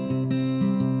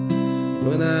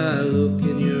 When I look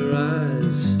in your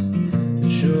eyes,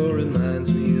 it sure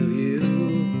reminds me of you.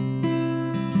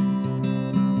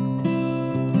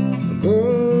 A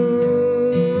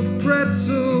bowl of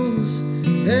pretzels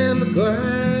and a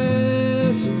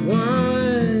glass of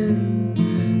wine.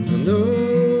 I know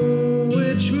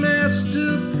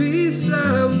masterpiece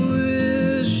I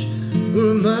wish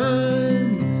were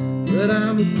mine, but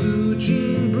I'm a blue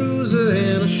jean bruiser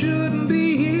and I shouldn't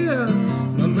be here.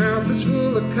 My mouth is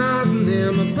full of cotton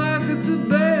and my pockets are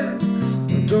bare.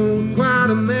 I don't quite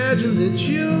imagine that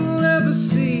you'll ever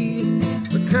see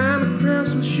the kind of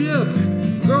craftsmanship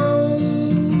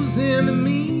goes into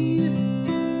me.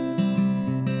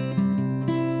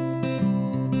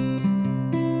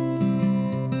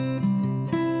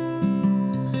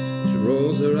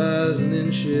 Rolls her eyes and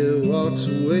then she walks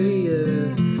away,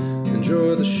 yeah.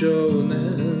 Enjoy the show, and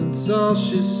that's all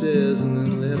she says, and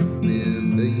then left me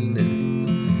leaning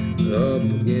up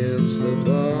against the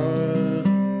bar.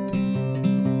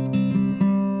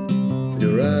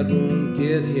 Your ride won't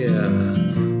get here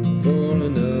for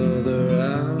another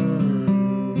hour,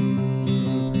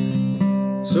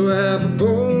 so I have a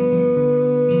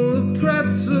bowl of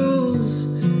pretzels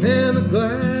and a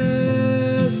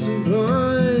glass of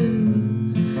wine.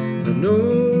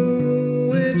 Know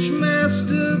which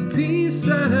masterpiece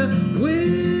I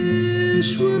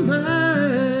wish were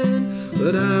mine,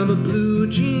 but I'm a blue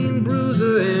jean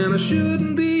bruiser and I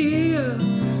shouldn't be here.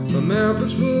 My mouth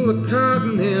is full of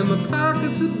cotton and my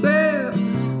pockets are bare.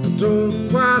 I don't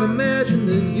quite imagine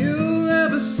that you'll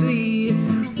ever see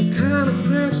the kind of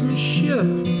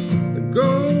craftsmanship that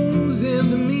goes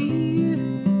into me.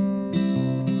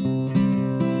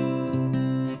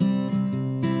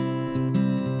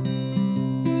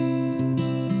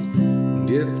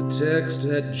 Get the text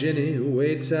that Jenny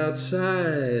waits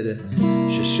outside.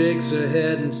 She shakes her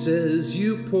head and says,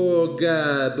 you poor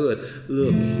guy, but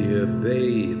look here,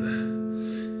 babe,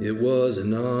 it was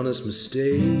an honest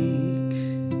mistake.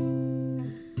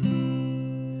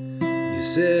 You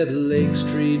said Lake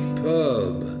Street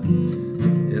Pub,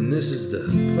 and this is the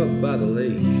pub by the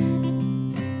lake.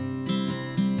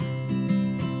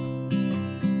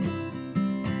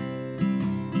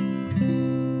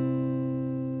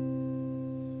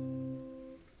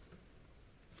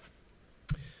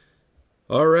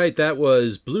 All right, that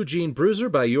was Blue Jean Bruiser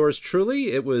by yours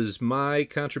truly. It was my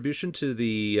contribution to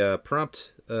the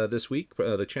prompt this week,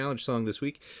 the challenge song this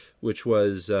week, which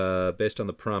was based on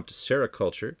the prompt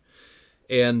Sericulture.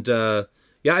 And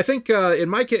yeah, I think in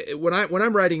my case, when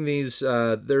I'm writing these,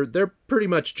 they're pretty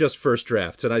much just first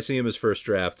drafts, and I see them as first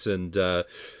drafts, and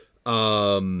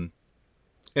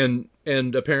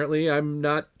apparently I'm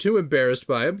not too embarrassed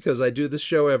by them because I do this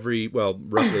show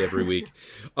roughly every week.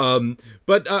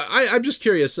 But I'm just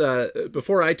curious,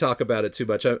 before I talk about it too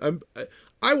much,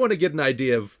 I want to get an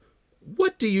idea of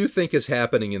what do you think is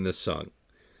happening in this song?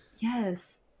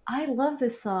 Yes. I love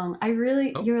this song. I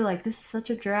really, Oh. you were like, this is such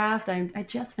a draft. I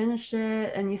just finished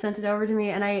it and you sent it over to me.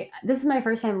 And this is my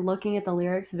first time looking at the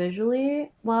lyrics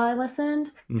visually while I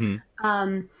listened. Hmm.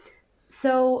 Um,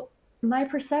 so my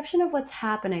perception of what's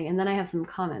happening, and then I have some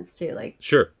comments too, like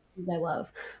Sure. I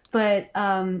love, but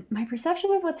my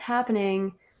perception of what's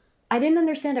happening, I didn't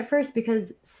understand at first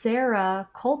because Sarah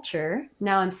Culture,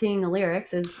 now I'm seeing the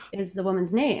lyrics, is the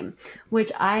woman's name,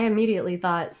 which I immediately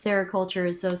thought Sarah Culture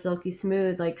is so silky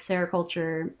smooth, like Sarah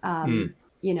Culture, Mm.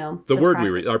 The the word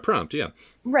practice. our prompt, yeah.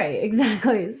 Right,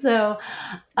 exactly. So,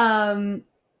 um,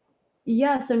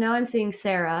 yeah, so now I'm seeing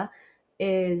Sarah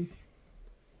is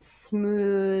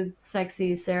smooth,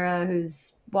 sexy Sarah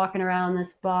who's walking around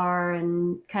this bar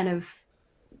and kind of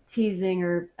teasing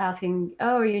or asking,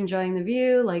 "Oh, are you enjoying the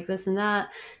view?" Like this and that.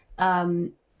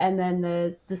 And then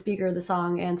the speaker of the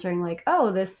song answering like,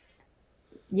 "Oh, this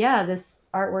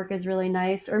artwork is really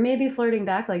nice," or maybe flirting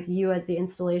back like, "You as the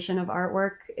installation of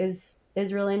artwork is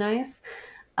really nice."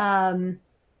 Um,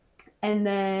 and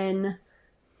then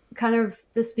kind of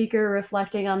the speaker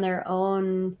reflecting on their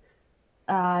own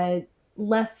uh,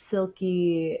 less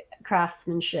silky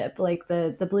craftsmanship, like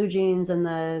the blue jeans and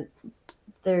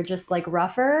they're just like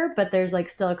rougher, but there's like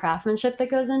still a craftsmanship that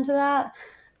goes into that.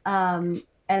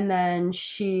 And then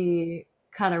she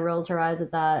kind of rolls her eyes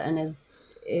at that and is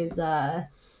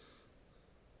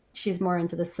she's more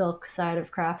into the silk side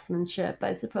of craftsmanship,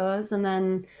 I suppose. And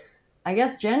then I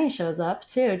guess Jenny shows up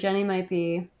too. Jenny might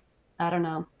be, I don't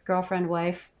know, girlfriend,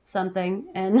 wife, something.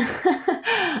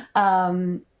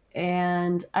 Um,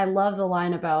 and I love the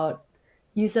line about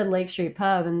you said Lake Street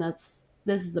Pub, and this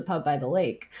is the pub by the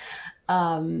lake.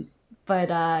 Um,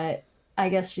 but I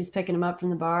guess she's picking him up from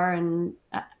the bar, and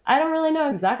I don't really know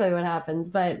exactly what happens,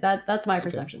 but that's my Okay.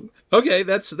 perception. Okay,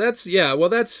 that's yeah. Well,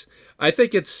 that's I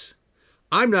think it's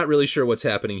I'm not really sure what's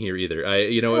happening here either.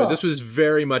 This Cool, was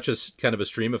very much kind of a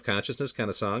stream of consciousness kind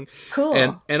of song, cool.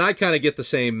 and I kind of get the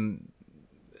same.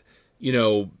 You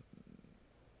know,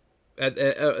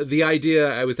 the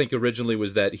idea I would think originally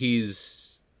was that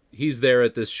he's there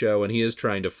at this show and he is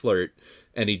trying to flirt,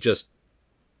 and he just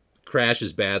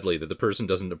crashes badly. That the person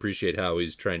doesn't appreciate how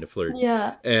he's trying to flirt,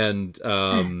 Yeah, and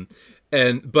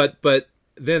but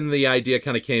then the idea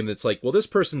kind of came that's like, well, this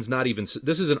person's not even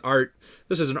this is an art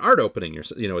opening, or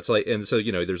it's like, and so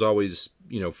there's always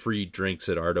free drinks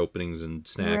at art openings and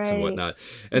snacks and right, whatnot,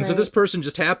 and so this right. person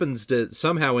just happens to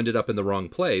somehow ended up in the wrong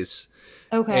place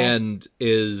Okay. and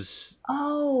is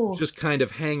Oh, just kind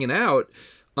of hanging out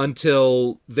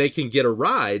until they can get a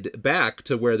ride back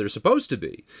to where they're supposed to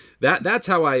be. That's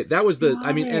how that was the I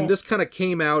got mean, and it. this kind of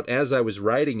came out as I was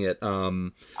writing it, Oh,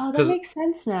 that because makes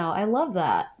sense now. I love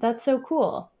that. That's so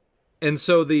cool. and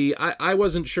so I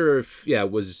wasn't sure if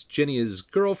it was Ginny's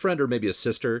girlfriend or maybe a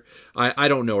sister. I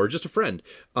don't know, or just a friend.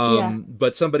 Yeah.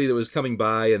 But somebody that was coming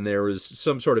by and there was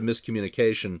some sort of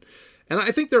miscommunication. And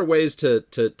I think there are ways to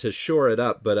shore it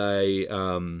up, but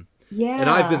and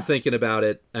I've been Yeah. thinking about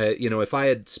it. If I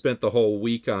had spent the whole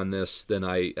week on this, then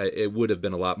it would have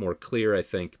been a lot more clear, I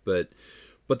think. But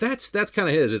that's kind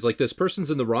of his. It's like this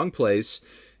person's in the wrong place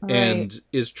Right. and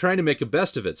is trying to make a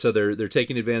best of it. So they're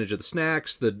taking advantage of the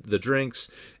snacks, the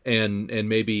drinks, and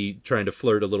maybe trying to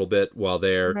flirt a little bit while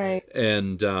there. Right.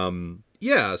 And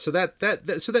yeah, so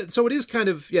so it is kind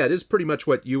of, yeah, it is pretty much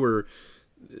what you were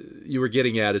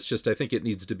getting at. It's just I think it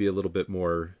needs to be a little bit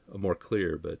more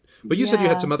clear. But you said you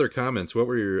had Yeah. some other comments. What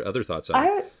were your other thoughts on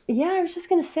it? I was just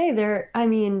gonna say there, I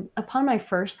mean, upon my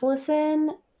first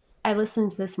listen, I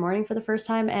listened this morning for the first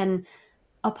time, and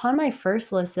upon my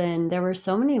first listen, there were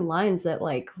so many lines that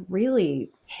like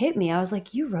really hit me. I was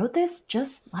like, "You wrote this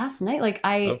just last night?" Like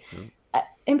Oh, no.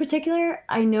 in particular,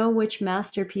 I know which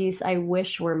masterpiece I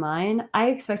wish were mine. I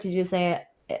expected you to say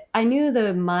it. I knew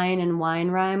the mine and wine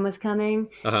rhyme was coming.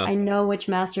 Uh-huh. I know which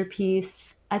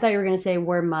masterpiece. I thought you were going to say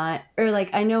were mine, or like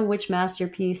I know which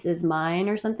masterpiece is mine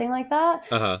or something like that.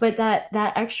 Uh-huh. But that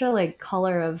extra like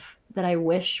color of that I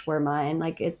wish were mine,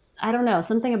 like it, I don't know,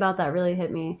 something about that really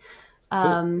hit me. Cool.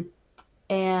 Um,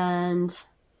 and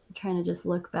I'm trying to just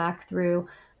look back through.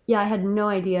 Yeah, I had no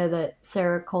idea that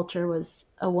Sarah Culture was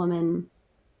a woman,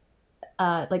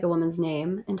 like a woman's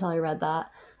name until I read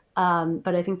that.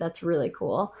 But I think that's really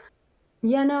cool.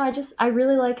 Yeah, no, I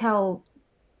really like how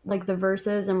like the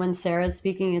verses and when Sarah's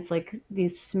speaking, it's like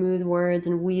these smooth words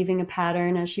and weaving a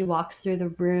pattern as she walks through the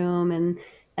room, and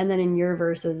then in your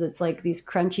verses, it's like these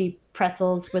crunchy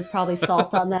pretzels with probably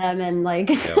salt on them and like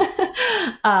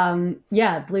Yeah.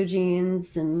 yeah, blue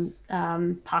jeans and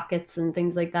pockets and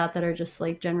things like that are just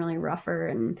like generally rougher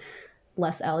and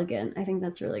less elegant. I think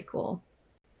that's really cool.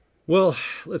 Well,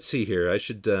 let's see here.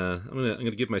 I'm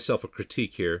gonna give myself a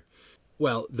critique here.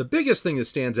 Well, the biggest thing that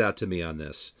stands out to me on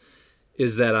this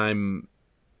is that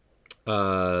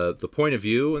the point of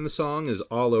view in the song is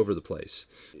all over the place.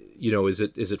 You know, is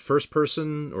it first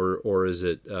person or is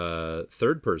it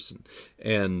third person?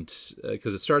 And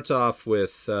because it starts off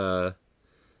with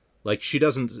like she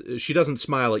doesn't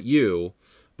smile at you,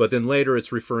 but then later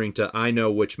it's referring to I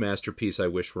know which masterpiece I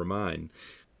wish were mine.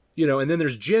 You know, and then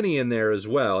there's Jenny in there as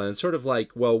well, and it's sort of like,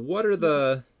 well, what are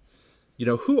the, you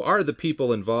know, who are the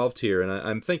people involved here? And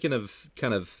I'm thinking of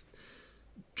kind of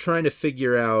trying to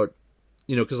figure out,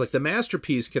 you know, because like the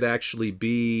masterpiece could actually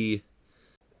be,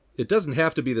 it doesn't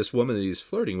have to be this woman that he's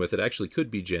flirting with. It actually could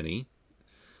be Jenny,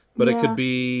 but it could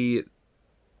be,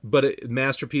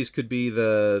 masterpiece could be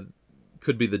the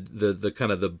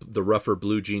kind of the rougher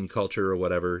blue jean culture or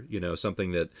whatever, you know,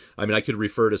 something that, I mean, I could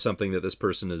refer to something that this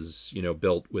person is, you know,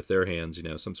 built with their hands, you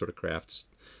know, some sort of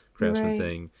craftsman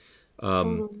thing.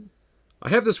 Totally. I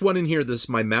have this one in here,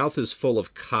 my mouth is full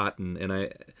of cotton, and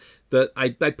I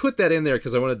put that in there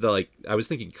because I wanted to, like, I was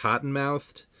thinking cotton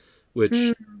mouthed,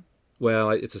 which,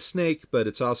 well, it's a snake, but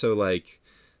it's also like,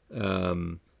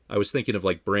 I was thinking of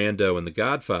like Brando in The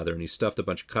Godfather, and he stuffed a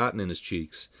bunch of cotton in his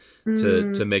cheeks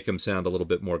to make him sound a little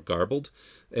bit more garbled.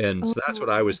 And so that's what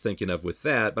I was thinking of with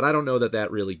that, but I don't know that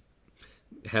really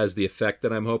has the effect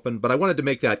that I'm hoping, but I wanted to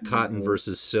make that cotton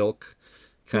versus silk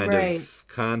kind of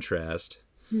contrast.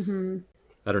 Mm-hmm.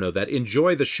 I don't know, that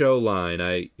enjoy the show line.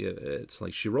 It's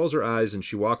like she rolls her eyes and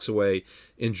she walks away,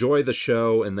 enjoy the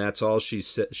show, and that's all she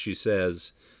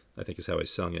says, I think is how I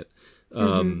sung it.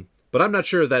 But I'm not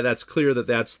sure that that's clear that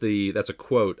that's a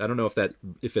quote. I don't know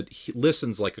if it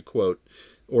listens like a quote,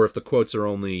 or if the quotes are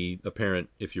only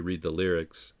apparent if you read the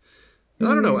lyrics. And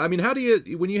I don't know. I mean, how do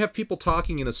you, when you have people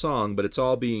talking in a song, but it's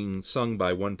all being sung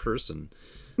by one person?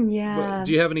 Yeah.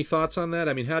 Do you have any thoughts on that?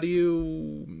 I mean, how do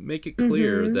you make it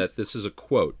clear that this is a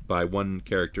quote by one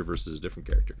character versus a different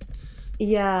character?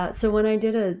 Yeah. So when I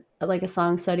did a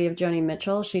song study of Joni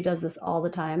Mitchell, she does this all the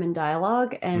time in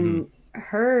dialogue, and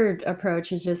her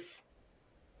approach is just,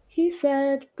 he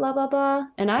said blah blah blah,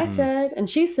 and I said, and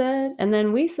she said, and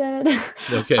then we said.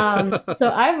 Okay.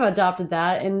 So I've adopted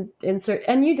that and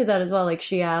and you did that as well. Like,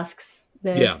 she asks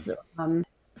this. Yeah.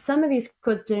 Some of these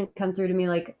quotes didn't come through to me,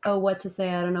 like, oh, what to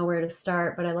say, I don't know where to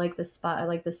start, but I like this spot, I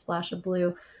like this splash of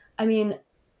blue. I mean,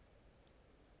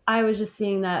 I was just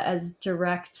seeing that as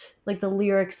direct, like the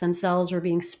lyrics themselves were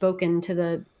being spoken to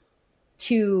the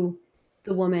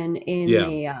woman in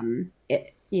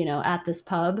you know, at this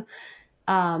pub.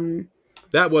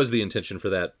 That was the intention for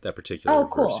that particular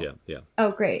verse. Yeah.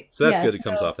 Oh, great. So that's good. It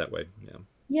comes off that way. Yeah.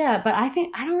 Yeah, but I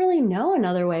think I don't really know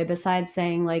another way besides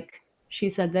saying, like, she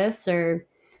said this, or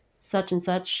such and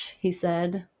such, he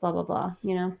said, blah, blah, blah,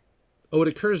 you know? Oh, it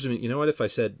occurs to me, you know what, if I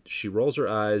said she rolls her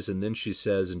eyes and then she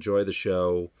says, enjoy the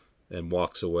show, and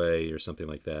walks away or something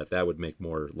like that, that would make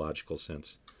more logical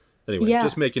sense. Anyway,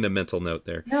 just making a mental note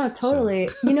there. No, totally.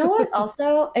 So. You know what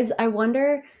also is, I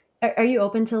wonder, are you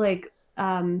open to like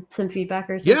some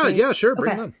feedback or something? Yeah, sure.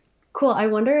 Bring it on. Cool. I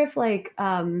wonder if like,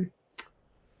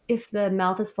 if the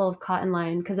mouth is full of cotton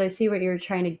line, because I see what you're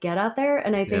trying to get out there.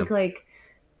 And I think like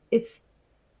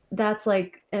that's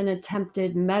like an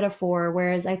attempted metaphor.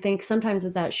 Whereas I think sometimes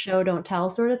with that show don't tell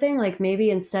sort of thing, like maybe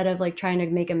instead of like trying to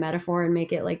make a metaphor and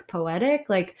make it like poetic,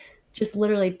 like just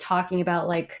literally talking about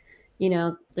like, you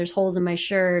know, there's holes in my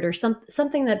shirt or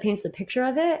something that paints the picture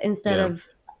of it instead of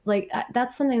like,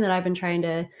 that's something that I've been trying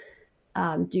to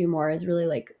do more, is really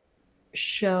like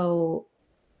show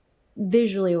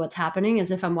visually what's happening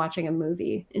as if I'm watching a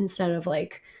movie, instead of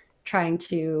like trying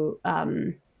to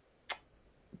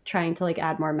like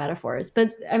add more metaphors.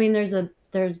 But I mean, there's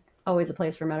always a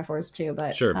place for metaphors too,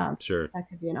 but sure that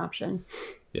could be an option.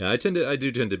 Yeah, I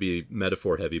do tend to be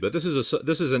metaphor heavy, but this is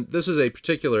a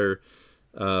particular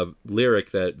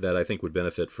lyric that I think would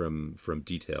benefit from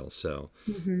detail. So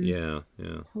yeah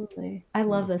Totally. I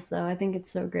love this though. I think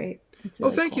it's so great. It's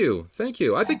really thank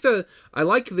you I think I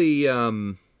like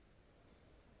the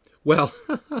well,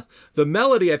 the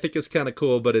melody I think is kind of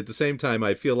cool, but at the same time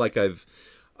I feel like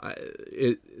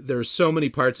there's so many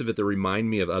parts of it that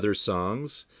remind me of other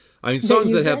songs. I mean,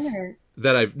 songs that I've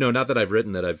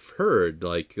written, that I've heard,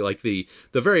 like the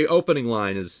very opening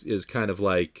line is kind of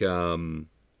like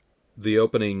the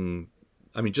opening.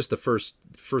 I mean, just the first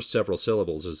several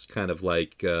syllables is kind of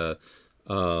like Bob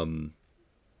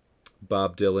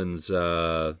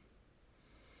Dylan's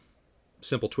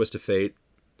 "Simple Twist of Fate."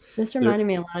 This reminded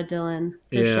me a lot of Dylan.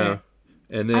 For sure.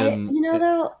 And then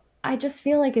though, I just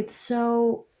feel like it's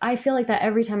so I feel like that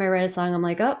every time I write a song, I'm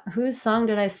like, oh, whose song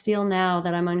did I steal now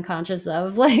that I'm unconscious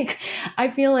of? Like, I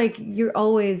feel like you're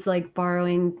always like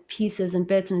borrowing pieces and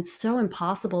bits, and it's so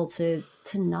impossible to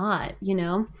not, you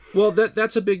know? Well,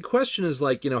 that's a big question. Is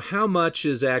like, how much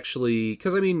is actually,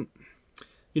 because I mean,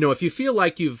 if you feel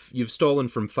like you've stolen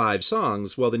from five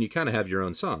songs, well, then you kind of have your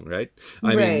own song, right? I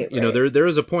mean, Right, right, there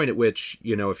is a point at which,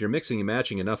 if you're mixing and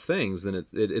matching enough things, then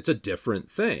it's a different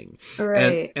thing. And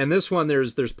right. and this one,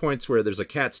 there's points where there's a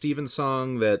Cat Stevens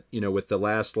song that, with the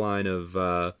last line of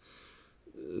the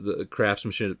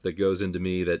craftsmanship that goes into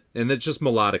me, that, and it's just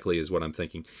melodically is what I'm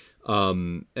thinking.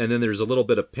 And then there's a little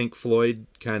bit of Pink Floyd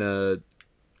kind of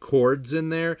chords in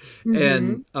there,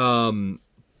 Mm-hmm. and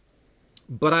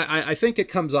but I think it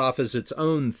comes off as its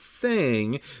own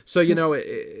thing. So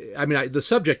I mean, the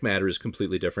subject matter is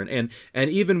completely different, and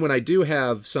even when I do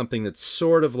have something that's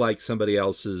sort of like somebody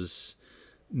else's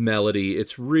melody,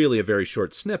 it's really a very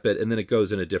short snippet, and then it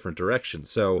goes in a different direction.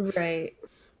 So, Right.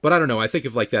 but I don't know. I think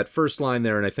of like that first line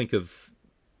there, and I think of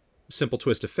 "Simple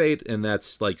Twist of Fate," and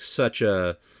that's like such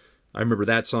a, I remember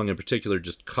that song in particular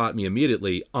just caught me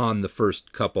immediately on the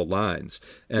first couple lines,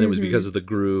 and it was Mm-hmm. because of the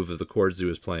groove of the chords he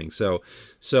was playing. So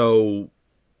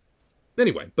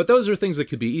anyway, but those are things that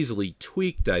could be easily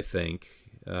tweaked, I think.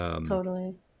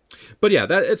 Totally. But yeah,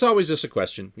 that it's always just a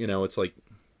question. It's like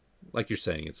you're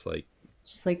saying, it's like,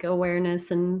 Just like awareness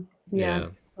and yeah, yeah, yeah.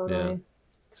 totally.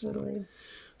 So Totally.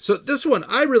 so this one,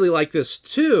 I really like this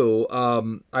too.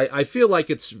 I feel like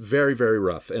it's very very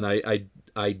rough, and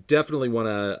I definitely want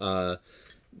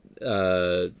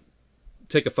to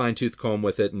take a fine tooth comb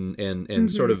with it,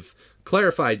 and sort Mm-hmm. of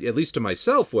clarify, at least to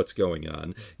myself, what's going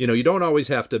on. You don't always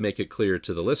have to make it clear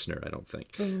to the listener, I don't think.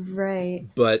 Right.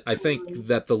 But I Totally. think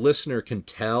that the listener can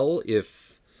tell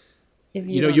if, If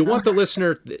you don't you know. want the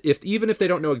listener, if even if they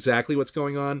don't know exactly what's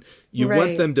going on, you want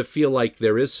Right. them to feel like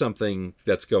there is something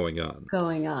that's going on.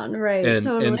 Going on. Right. And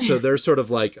Totally. so they're sort of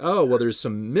like, oh, well, there's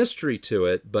some mystery to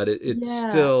it, but it's Yeah.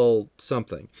 still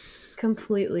something.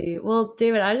 Completely. Well,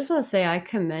 David, I just want to say I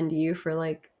commend you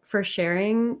for for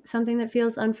sharing something that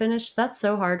feels unfinished. That's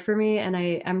so hard for me, and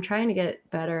I'm trying to get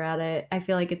better at it. I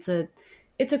feel like it's a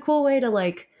cool way to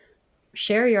like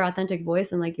share your authentic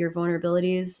voice and like your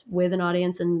vulnerabilities with an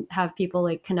audience and have people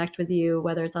like connect with you,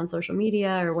 whether it's on social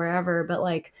media or wherever. But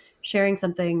like sharing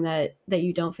something that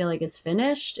you don't feel like is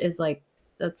finished is like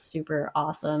that's super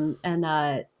awesome. And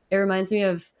it reminds me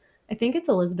of, I think it's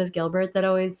Elizabeth Gilbert that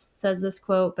always says this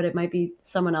quote, but it might be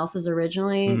someone else's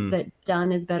originally, Hmm. that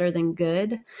done is better than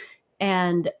good.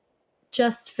 And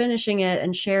just finishing it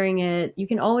and sharing it, you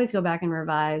can always go back and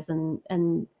revise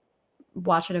and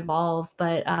watch it evolve.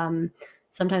 But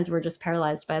sometimes we're just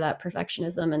paralyzed by that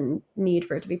perfectionism and need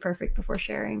for it to be perfect before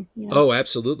sharing, you know? Oh,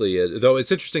 absolutely. Though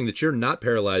it's interesting that you're not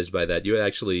paralyzed by that. You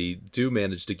actually do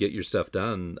manage to get your stuff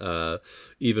done,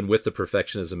 even with the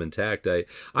perfectionism intact.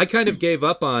 I kind of gave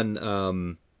up on.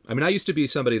 I mean, I used to be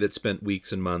somebody that spent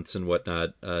weeks and months and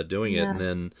whatnot doing it, and Yeah.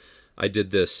 then I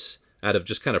did this out of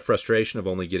just kind of frustration of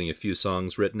only getting a few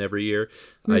songs written every year.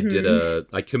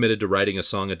 Mm-hmm. I committed to writing a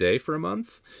song a day for a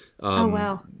month, Oh,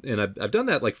 wow. and I've done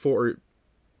that like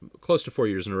close to 4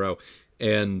 years in a row,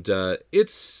 and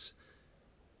it's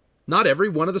not every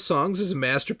one of the songs is a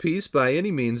masterpiece by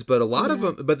any means, but a lot of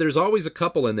Yeah. them. But there's always a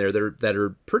couple in there that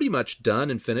are pretty much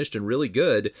done and finished and really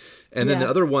good, and then the Yeah.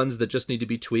 other ones that just need to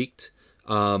be tweaked.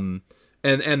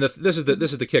 This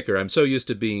is the kicker. I'm so used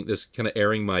to being this kind of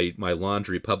airing my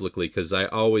laundry publicly, because I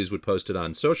always would post it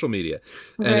on social media,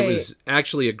 and it Right. was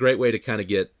actually a great way to kind of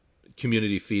get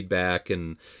community feedback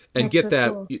and That's get so that.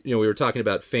 cool. We were talking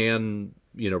about fan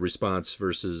response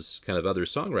versus kind of other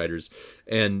songwriters,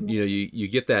 and Yeah. you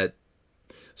get that.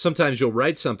 Sometimes you'll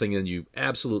write something and you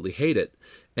absolutely hate it,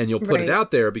 and you'll put it Right.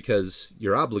 out there because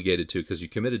you're obligated to, because you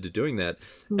committed to doing that,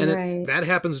 and Right. that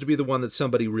happens to be the one that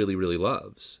somebody really really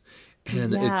loves,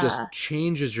 and it just Yeah.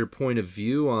 changes your point of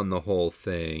view on the whole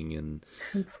thing. And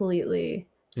Completely.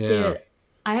 yeah, David,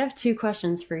 I have two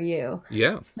questions for you.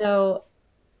 yeah. So,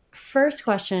 first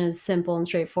question is simple and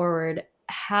straightforward.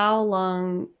 How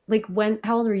long, like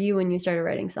how old were you when you started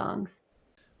writing songs?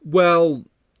 Well,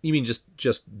 you mean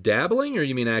just dabbling, or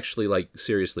you mean actually like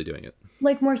seriously doing it?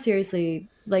 Like more seriously,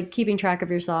 like keeping track of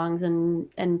your songs and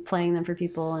playing them for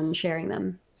people and sharing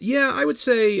them. Yeah, I would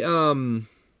say.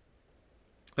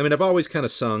 I mean, I've always kind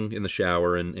of sung in the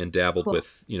shower and dabbled Cool.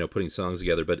 with putting songs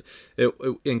together. But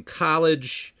in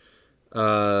college,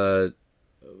 uh,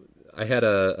 I had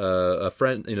a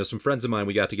friend, some friends of mine.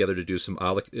 We got together to do some.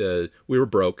 We were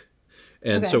broke,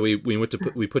 and so Okay.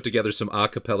 we put together some a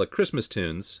cappella Christmas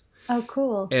tunes. Oh,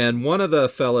 cool. And one of the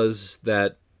fellas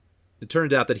that it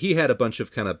turned out that he had a bunch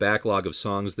of kind of backlog of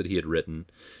songs that he had written,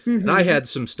 and I Mm-hmm. had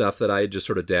some stuff that I had just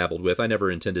sort of dabbled with. I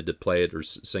never intended to play it or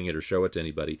sing it or show it to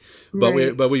anybody,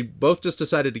 Right. but we both just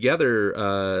decided together,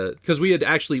 because we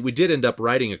did end up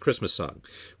writing a Christmas song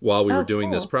while we were Oh, doing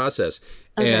this cool. process,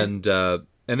 Okay. and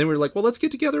then we were like, well, let's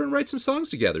get together and write some songs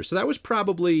together. So that was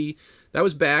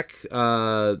back.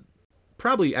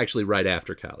 Probably actually right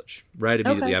after college, right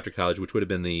immediately Okay. after college, which would have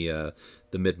been the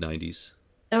mid '90s.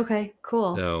 Okay.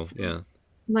 Cool. So So yeah.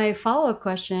 my follow-up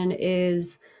question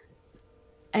is,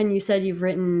 and you said you've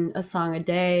written a song a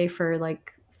day for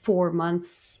like 4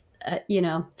 months,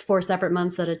 four separate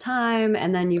months at a time,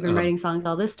 and then you've been Um, writing songs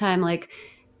all this time. Like,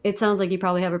 it sounds like you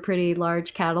probably have a pretty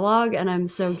large catalog, and I'm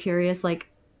so curious, like,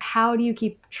 how do you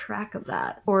keep track of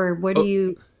that? Or oh,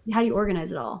 how do you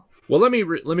organize it all? well, let me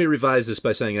revise this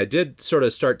by saying I did sort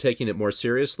of start taking it more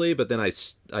seriously, but then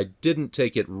I didn't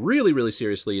take it really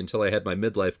seriously until I had my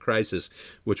midlife crisis,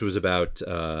 which was about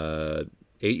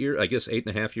 8 years, I guess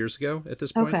 8.5 years ago at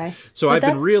this point. Okay. So But I've been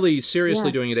that's, really seriously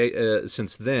yeah. doing it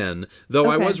since then, though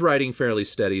I Okay. was writing fairly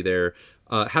steady there.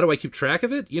 How do I keep track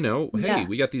of it? Hey, Yeah.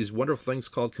 we got these wonderful things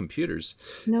called computers,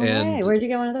 No way. and Where'd you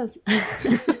get one of those?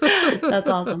 That's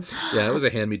awesome. yeah, it was a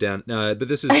hand me down. But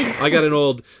this is I got an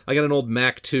old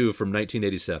Mac 2 from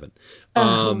 1987. Oh,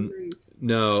 Um, nice.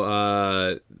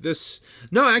 no, this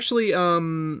no actually.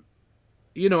 I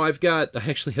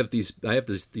actually have these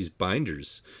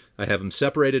binders. I have them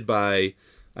separated by.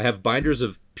 I have binders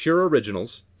of pure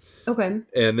originals, Okay.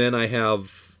 and then I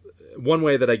have one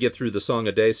way that I get through the song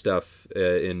a day stuff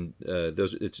in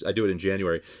those. I do it in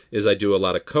January. Is I do a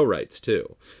lot of co-writes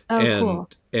too, Oh, and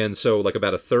cool. so like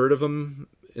about a third of them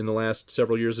in the last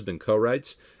several years have been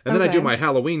co-writes, and then I do Okay. my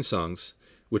Halloween songs,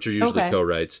 which are usually Okay.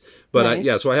 co-writes. But Right.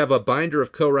 yeah, so I have a binder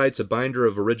of co-writes, a binder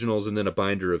of originals, and then a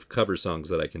binder of cover songs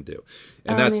that I can do,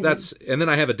 and Oh, amazing. and then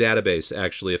I have a database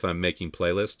actually if I'm making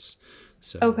playlists.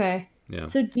 So Okay. yeah.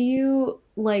 So do you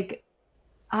like,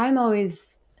 I'm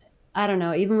always, I don't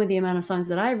know, even with the amount of songs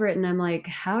that I've written, I'm like,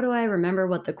 how do I remember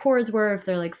what the chords were if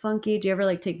they're like funky? Do you ever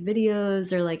like take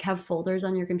videos or like have folders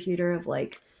on your computer of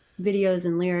like videos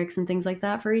and lyrics and things like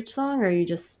that for each song, or you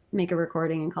just make a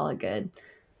recording and call it good?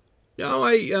 No,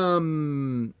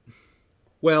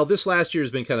 well, this last year has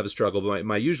been kind of a struggle, but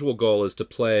my usual goal is to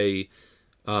play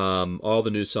all the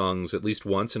new songs at least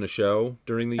once in a show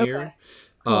during the Okay. year.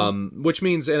 Cool. Which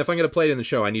means, and if I'm going to play it in the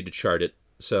show, I need to chart it.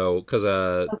 So, because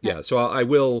Okay. yeah, so I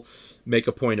will make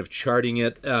a point of charting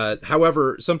it.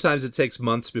 However, sometimes it takes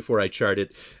months before I chart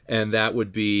it, and that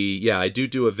would be, yeah, I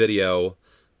do a video,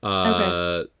 Okay.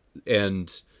 uh,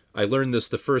 and I learned this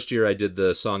the first year I did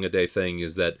the song a day thing,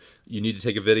 is that you need to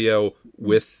take a video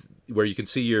with where you can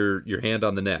see your hand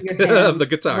on the neck Your of hand. the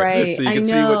guitar, Right. so you I can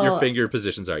see what your know. finger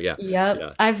positions are. Yeah, Yep.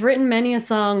 yeah, I've written many a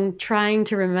song trying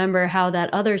to remember how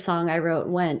that other song I wrote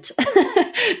went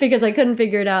because I couldn't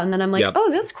figure it out. And then I'm like, yeah.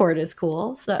 oh, this chord is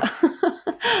cool. So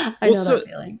I Well, know that so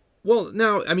feeling. Well,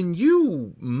 now, I mean,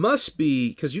 you must be,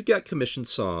 because you got commissioned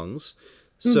songs.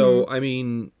 Hmm. So, I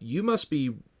mean, you must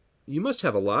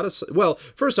have a lot of. Well,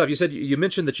 first off, you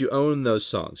mentioned that you own those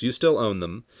songs. You still own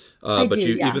them, I but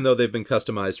do. Yeah. even though they've been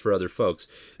customized for other folks.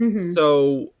 Hmm.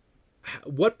 So,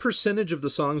 what percentage of the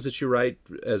songs that you write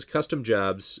as custom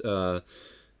jobs?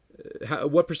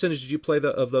 What percentage did you play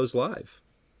of those live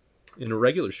in a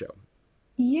regular show?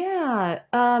 Yeah.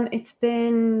 It's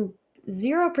been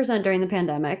 0% during the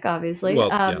pandemic, obviously. Well,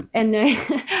 yeah. And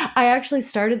I actually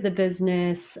started the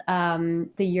business the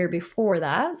year before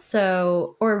that.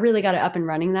 So, or really got it up and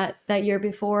running that year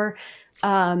before.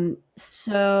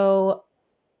 So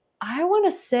I want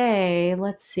to say,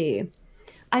 let's see.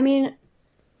 I mean,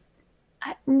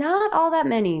 not all that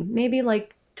many, maybe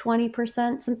like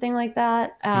 20%, something like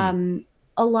that. Hmm,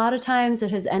 A lot of times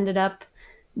it has ended up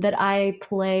that I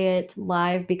play it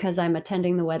live because I'm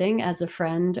attending the wedding as a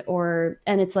friend,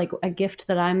 and it's like a gift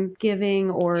that I'm giving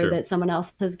or sure. that someone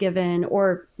else has given,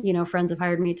 or, friends have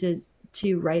hired me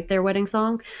to write their wedding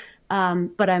song.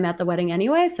 But I'm at the wedding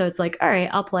anyway, so it's like, all right,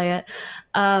 I'll play it.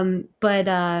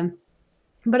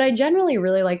 But I generally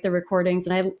really like the recordings,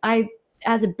 and I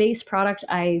as a base product,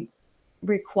 I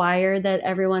require that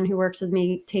everyone who works with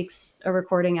me takes a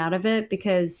recording out of it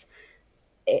because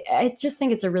I just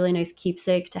think it's a really nice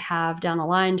keepsake to have down the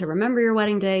line to remember your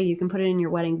wedding day. You can put it in your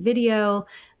wedding video.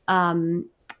 Um,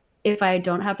 if I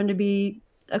don't happen to be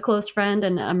a close friend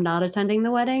and I'm not attending the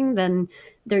wedding, then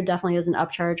there definitely is an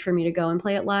upcharge for me to go and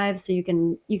play it live. So you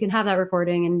can have that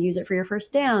recording and use it for your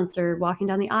first dance or walking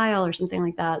down the aisle or something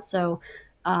like that. So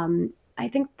I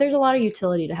think there's a lot of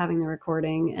utility to having the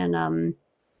recording, and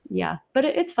yeah, but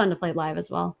it's fun to play live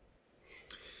as well.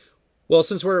 Well,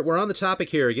 since we're on the topic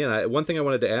here again, one thing I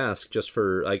wanted to ask, just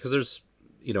for because there's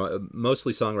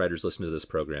mostly songwriters listen to this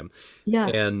program, Yeah.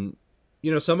 and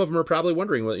some of them are probably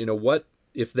wondering, well, what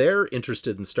if they're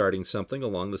interested in starting something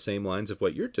along the same lines of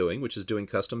what you're doing, which is doing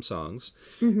custom songs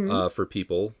Mm-hmm. for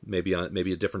people, maybe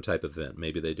a different type of event.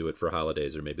 Maybe they do it for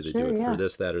holidays, or maybe they do Sure. it for Yeah.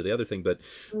 this, that, or the other thing. But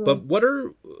Totally.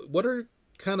 what are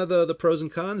kind of the pros and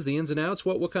cons, the ins and outs?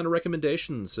 What kind of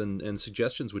recommendations and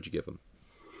suggestions would you give them?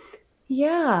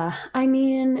 Yeah, I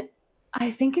mean,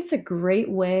 I think it's a great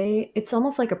way. It's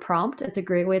almost like a prompt. It's a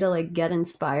great way to like get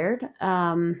inspired,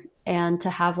 and to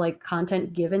have like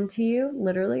content given to you,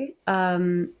 literally.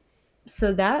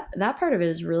 So that part of it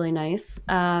is really nice.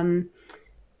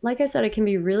 Like I said, it can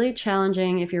be really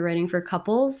challenging if you're writing for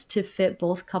couples to fit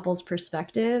both couples'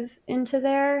 perspective into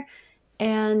there.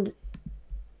 And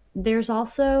there's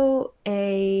also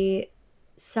a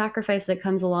sacrifice that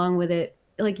comes along with it.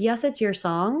 Like, yes, it's your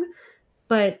song,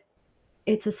 but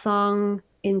it's a song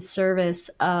in service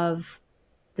of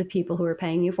the people who are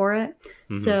paying you for it.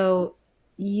 Hmm. So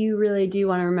you really do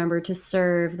want to remember to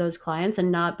serve those clients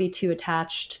and not be too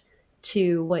attached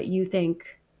to what you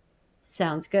think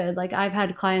sounds good. Like, I've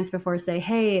had clients before say,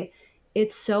 "Hey,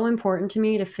 it's so important to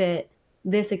me to fit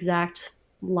this exact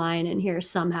line in here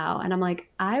somehow." And I'm like,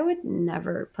 "I would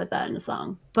never put that in a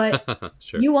song." But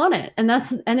Sure. you want it. And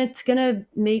it's going to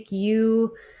make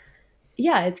you,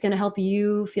 yeah, it's going to help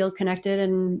you feel connected,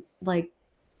 and like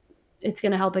it's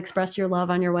going to help express your love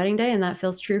on your wedding day, and that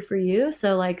feels true for you.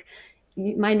 So like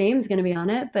my name's going to be on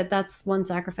it, but that's one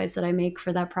sacrifice that I make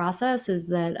for that process, is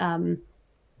that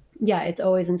yeah, it's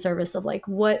always in service of like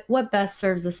what best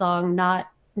serves the song, not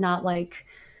like,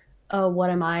 oh,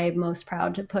 what am I most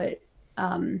proud to put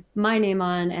my name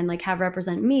on and like have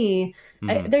represent me.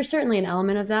 Hmm. There's certainly an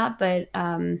element of that, but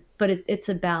it's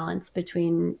a balance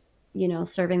between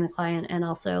serving the client and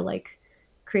also like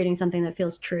creating something that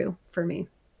feels true for me.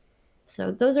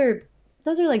 So those are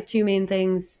like two main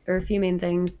things, or a few main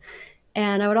things.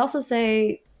 And I would also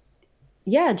say,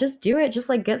 yeah, just do it. Just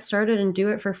like get started and do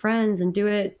it for friends and do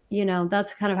it.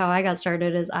 That's kind of how I got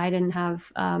started. Is I didn't have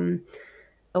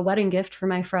a wedding gift for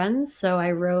my friends, so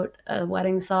I wrote a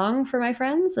wedding song for my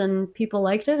friends, and people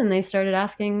liked it, and they started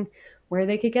asking where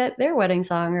they could get their wedding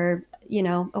song, or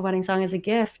a wedding song as a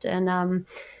gift. And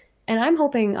I'm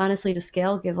hoping, honestly, to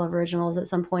scale Give Love Originals at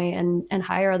some point, and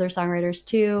hire other songwriters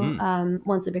too. Mm.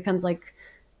 Once it becomes like,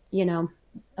 you know,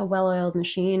 a well-oiled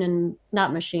machine, and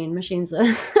not machine. Machine's a,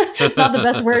 not the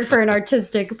best word for an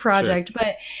artistic Sure. project,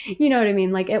 but you know what I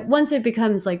mean. Like once it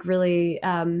becomes like really,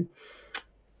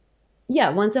 yeah,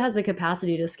 once it has the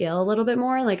capacity to scale a little bit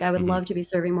more, like I would Hmm. love to be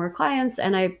serving more clients,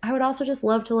 and I would also just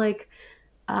love to like,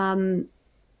 um,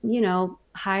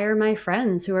 hire my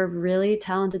friends who are really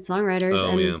talented songwriters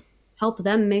Oh and yeah. help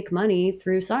them make money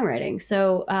through songwriting.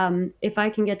 So if I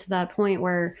can get to that point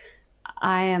where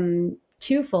I am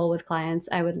too full with clients,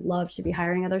 I would love to be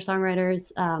hiring other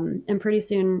songwriters. And pretty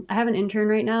soon, I have an intern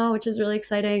right now, which is really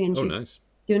exciting, and Oh she's nice.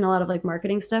 doing a lot of like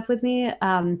marketing stuff with me.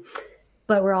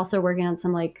 But we're also working on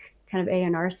some like kind of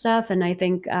A&R stuff, and I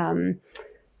think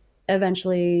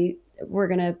eventually we're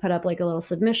gonna put up like a little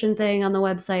submission thing on the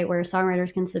website where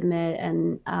songwriters can submit,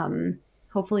 and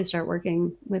hopefully start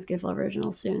working with Give Love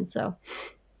Originals soon. So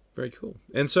Very cool.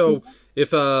 And so, if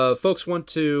folks want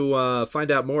to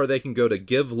find out more, they can go to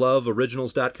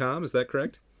giveloveoriginals.com. Is that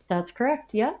correct? that's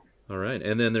correct. Yeah. All right.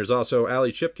 And then there's also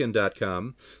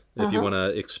alliechipkin.com if you Uh-huh. want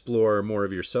to explore more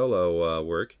of your solo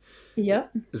work.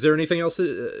 Yep. Is there anything else,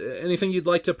 anything you'd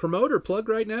like to promote or plug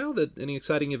right now? That any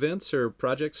exciting events or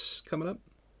projects coming up?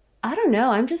 I don't know.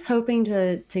 I'm just hoping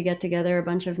to get together a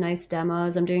bunch of nice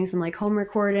demos. I'm doing some like home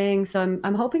recording, so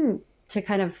I'm hoping to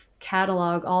kind of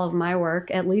catalog all of my work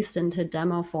at least into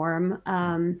demo form,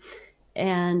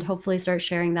 and hopefully start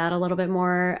sharing that a little bit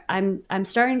more. I'm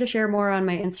starting to share more on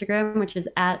my Instagram, which is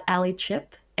at AllieChip,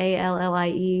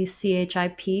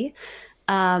 ALLIECHIP,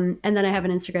 and then I have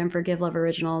an Instagram for Give Love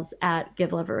Originals at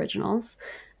Give Love Originals.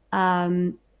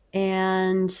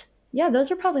 And yeah,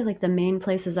 those are probably like the main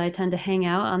places I tend to hang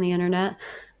out on the internet.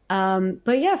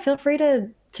 But yeah, feel free to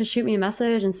shoot me a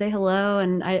message and say hello.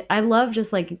 And I love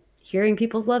just like hearing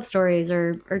people's love stories,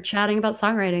 or chatting about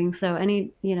songwriting. So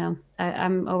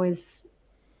I'm always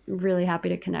really happy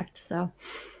to connect. So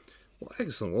Well,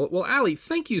 excellent. Well, Allie,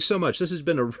 thank you so much. This has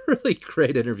been a really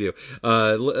great interview.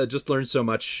 Just learned so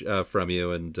much from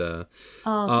you. And oh,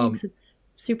 um, thanks. It's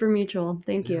super mutual.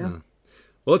 Thank you. yeah.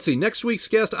 Well, let's see. Next week's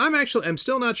guest, I'm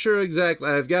still not sure exactly.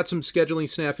 I've got some scheduling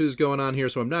snafus going on here,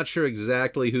 so I'm not sure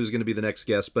exactly who's going to be the next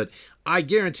guest, but I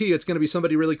guarantee you it's going to be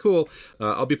somebody really cool.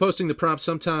 I'll be posting the prompt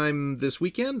sometime this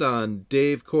weekend on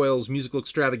Dave Coyle's Musical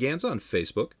Extravaganza on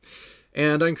Facebook.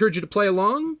 And I encourage you to play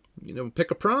along.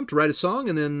 Pick a prompt, write a song,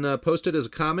 and then post it as a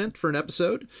comment for an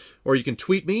episode. Or you can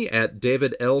tweet me at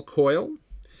David L. Coyle.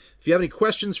 If you have any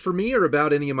questions for me or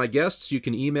about any of my guests, you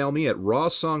can email me at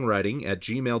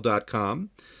rawsongwriting@gmail.com.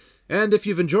 And if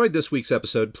you've enjoyed this week's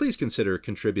episode, please consider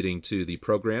contributing to the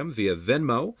program via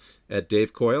Venmo at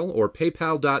Dave Coyle or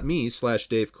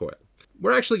paypal.me/Dave Coyle.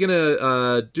 We're actually going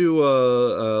to do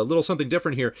a little something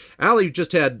different here. Allie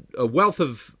just had a wealth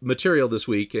of material this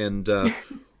week, and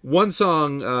one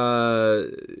song,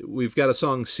 we've got a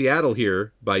song, Seattle,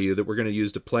 here by you that we're going to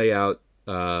use to play out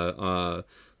the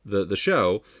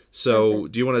show. So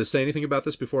do you want to say anything about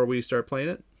this before we start playing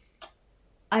it?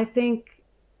 I think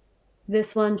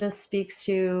this one just speaks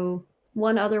to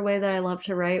one other way that I love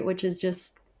to write, which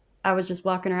is I was just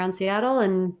walking around Seattle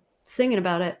and singing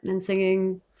about it and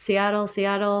singing, Seattle,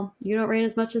 Seattle, you don't rain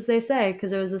as much as they say,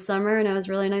 because it was the summer and it was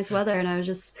really nice weather. And I was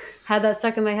just had that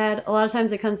stuck in my head. A lot of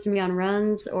times it comes to me on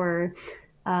runs or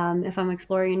if I'm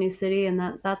exploring a new city,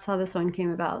 and that's how this one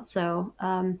came about. So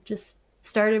just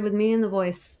started with me and the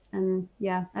voice. And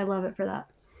yeah, I love it for that.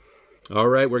 All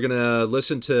right, we're going to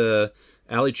listen to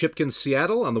Allie Chipkin's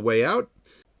Seattle on the way out.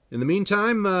 In the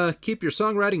meantime, keep your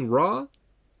songwriting raw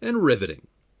and riveting.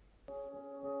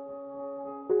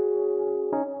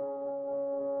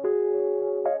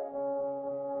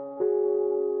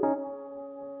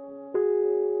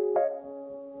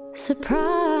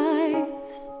 Surprise!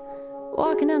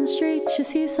 Walking down the street, you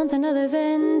see something other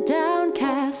than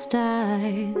downcast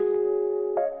eyes.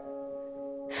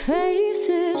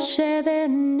 Faces share their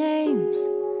names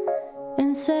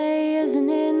and say, isn't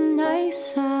it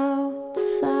nice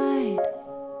outside?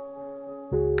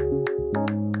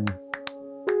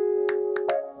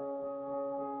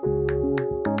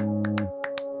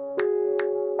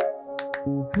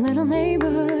 Little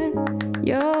neighborhood,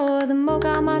 you're the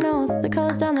mocha on my nose, the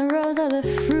colors down the rows are the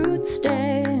fruit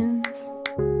stands.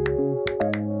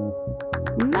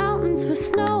 Mountains with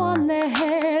snow on their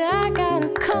head, I got a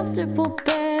comfortable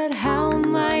bed, how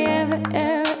am I ever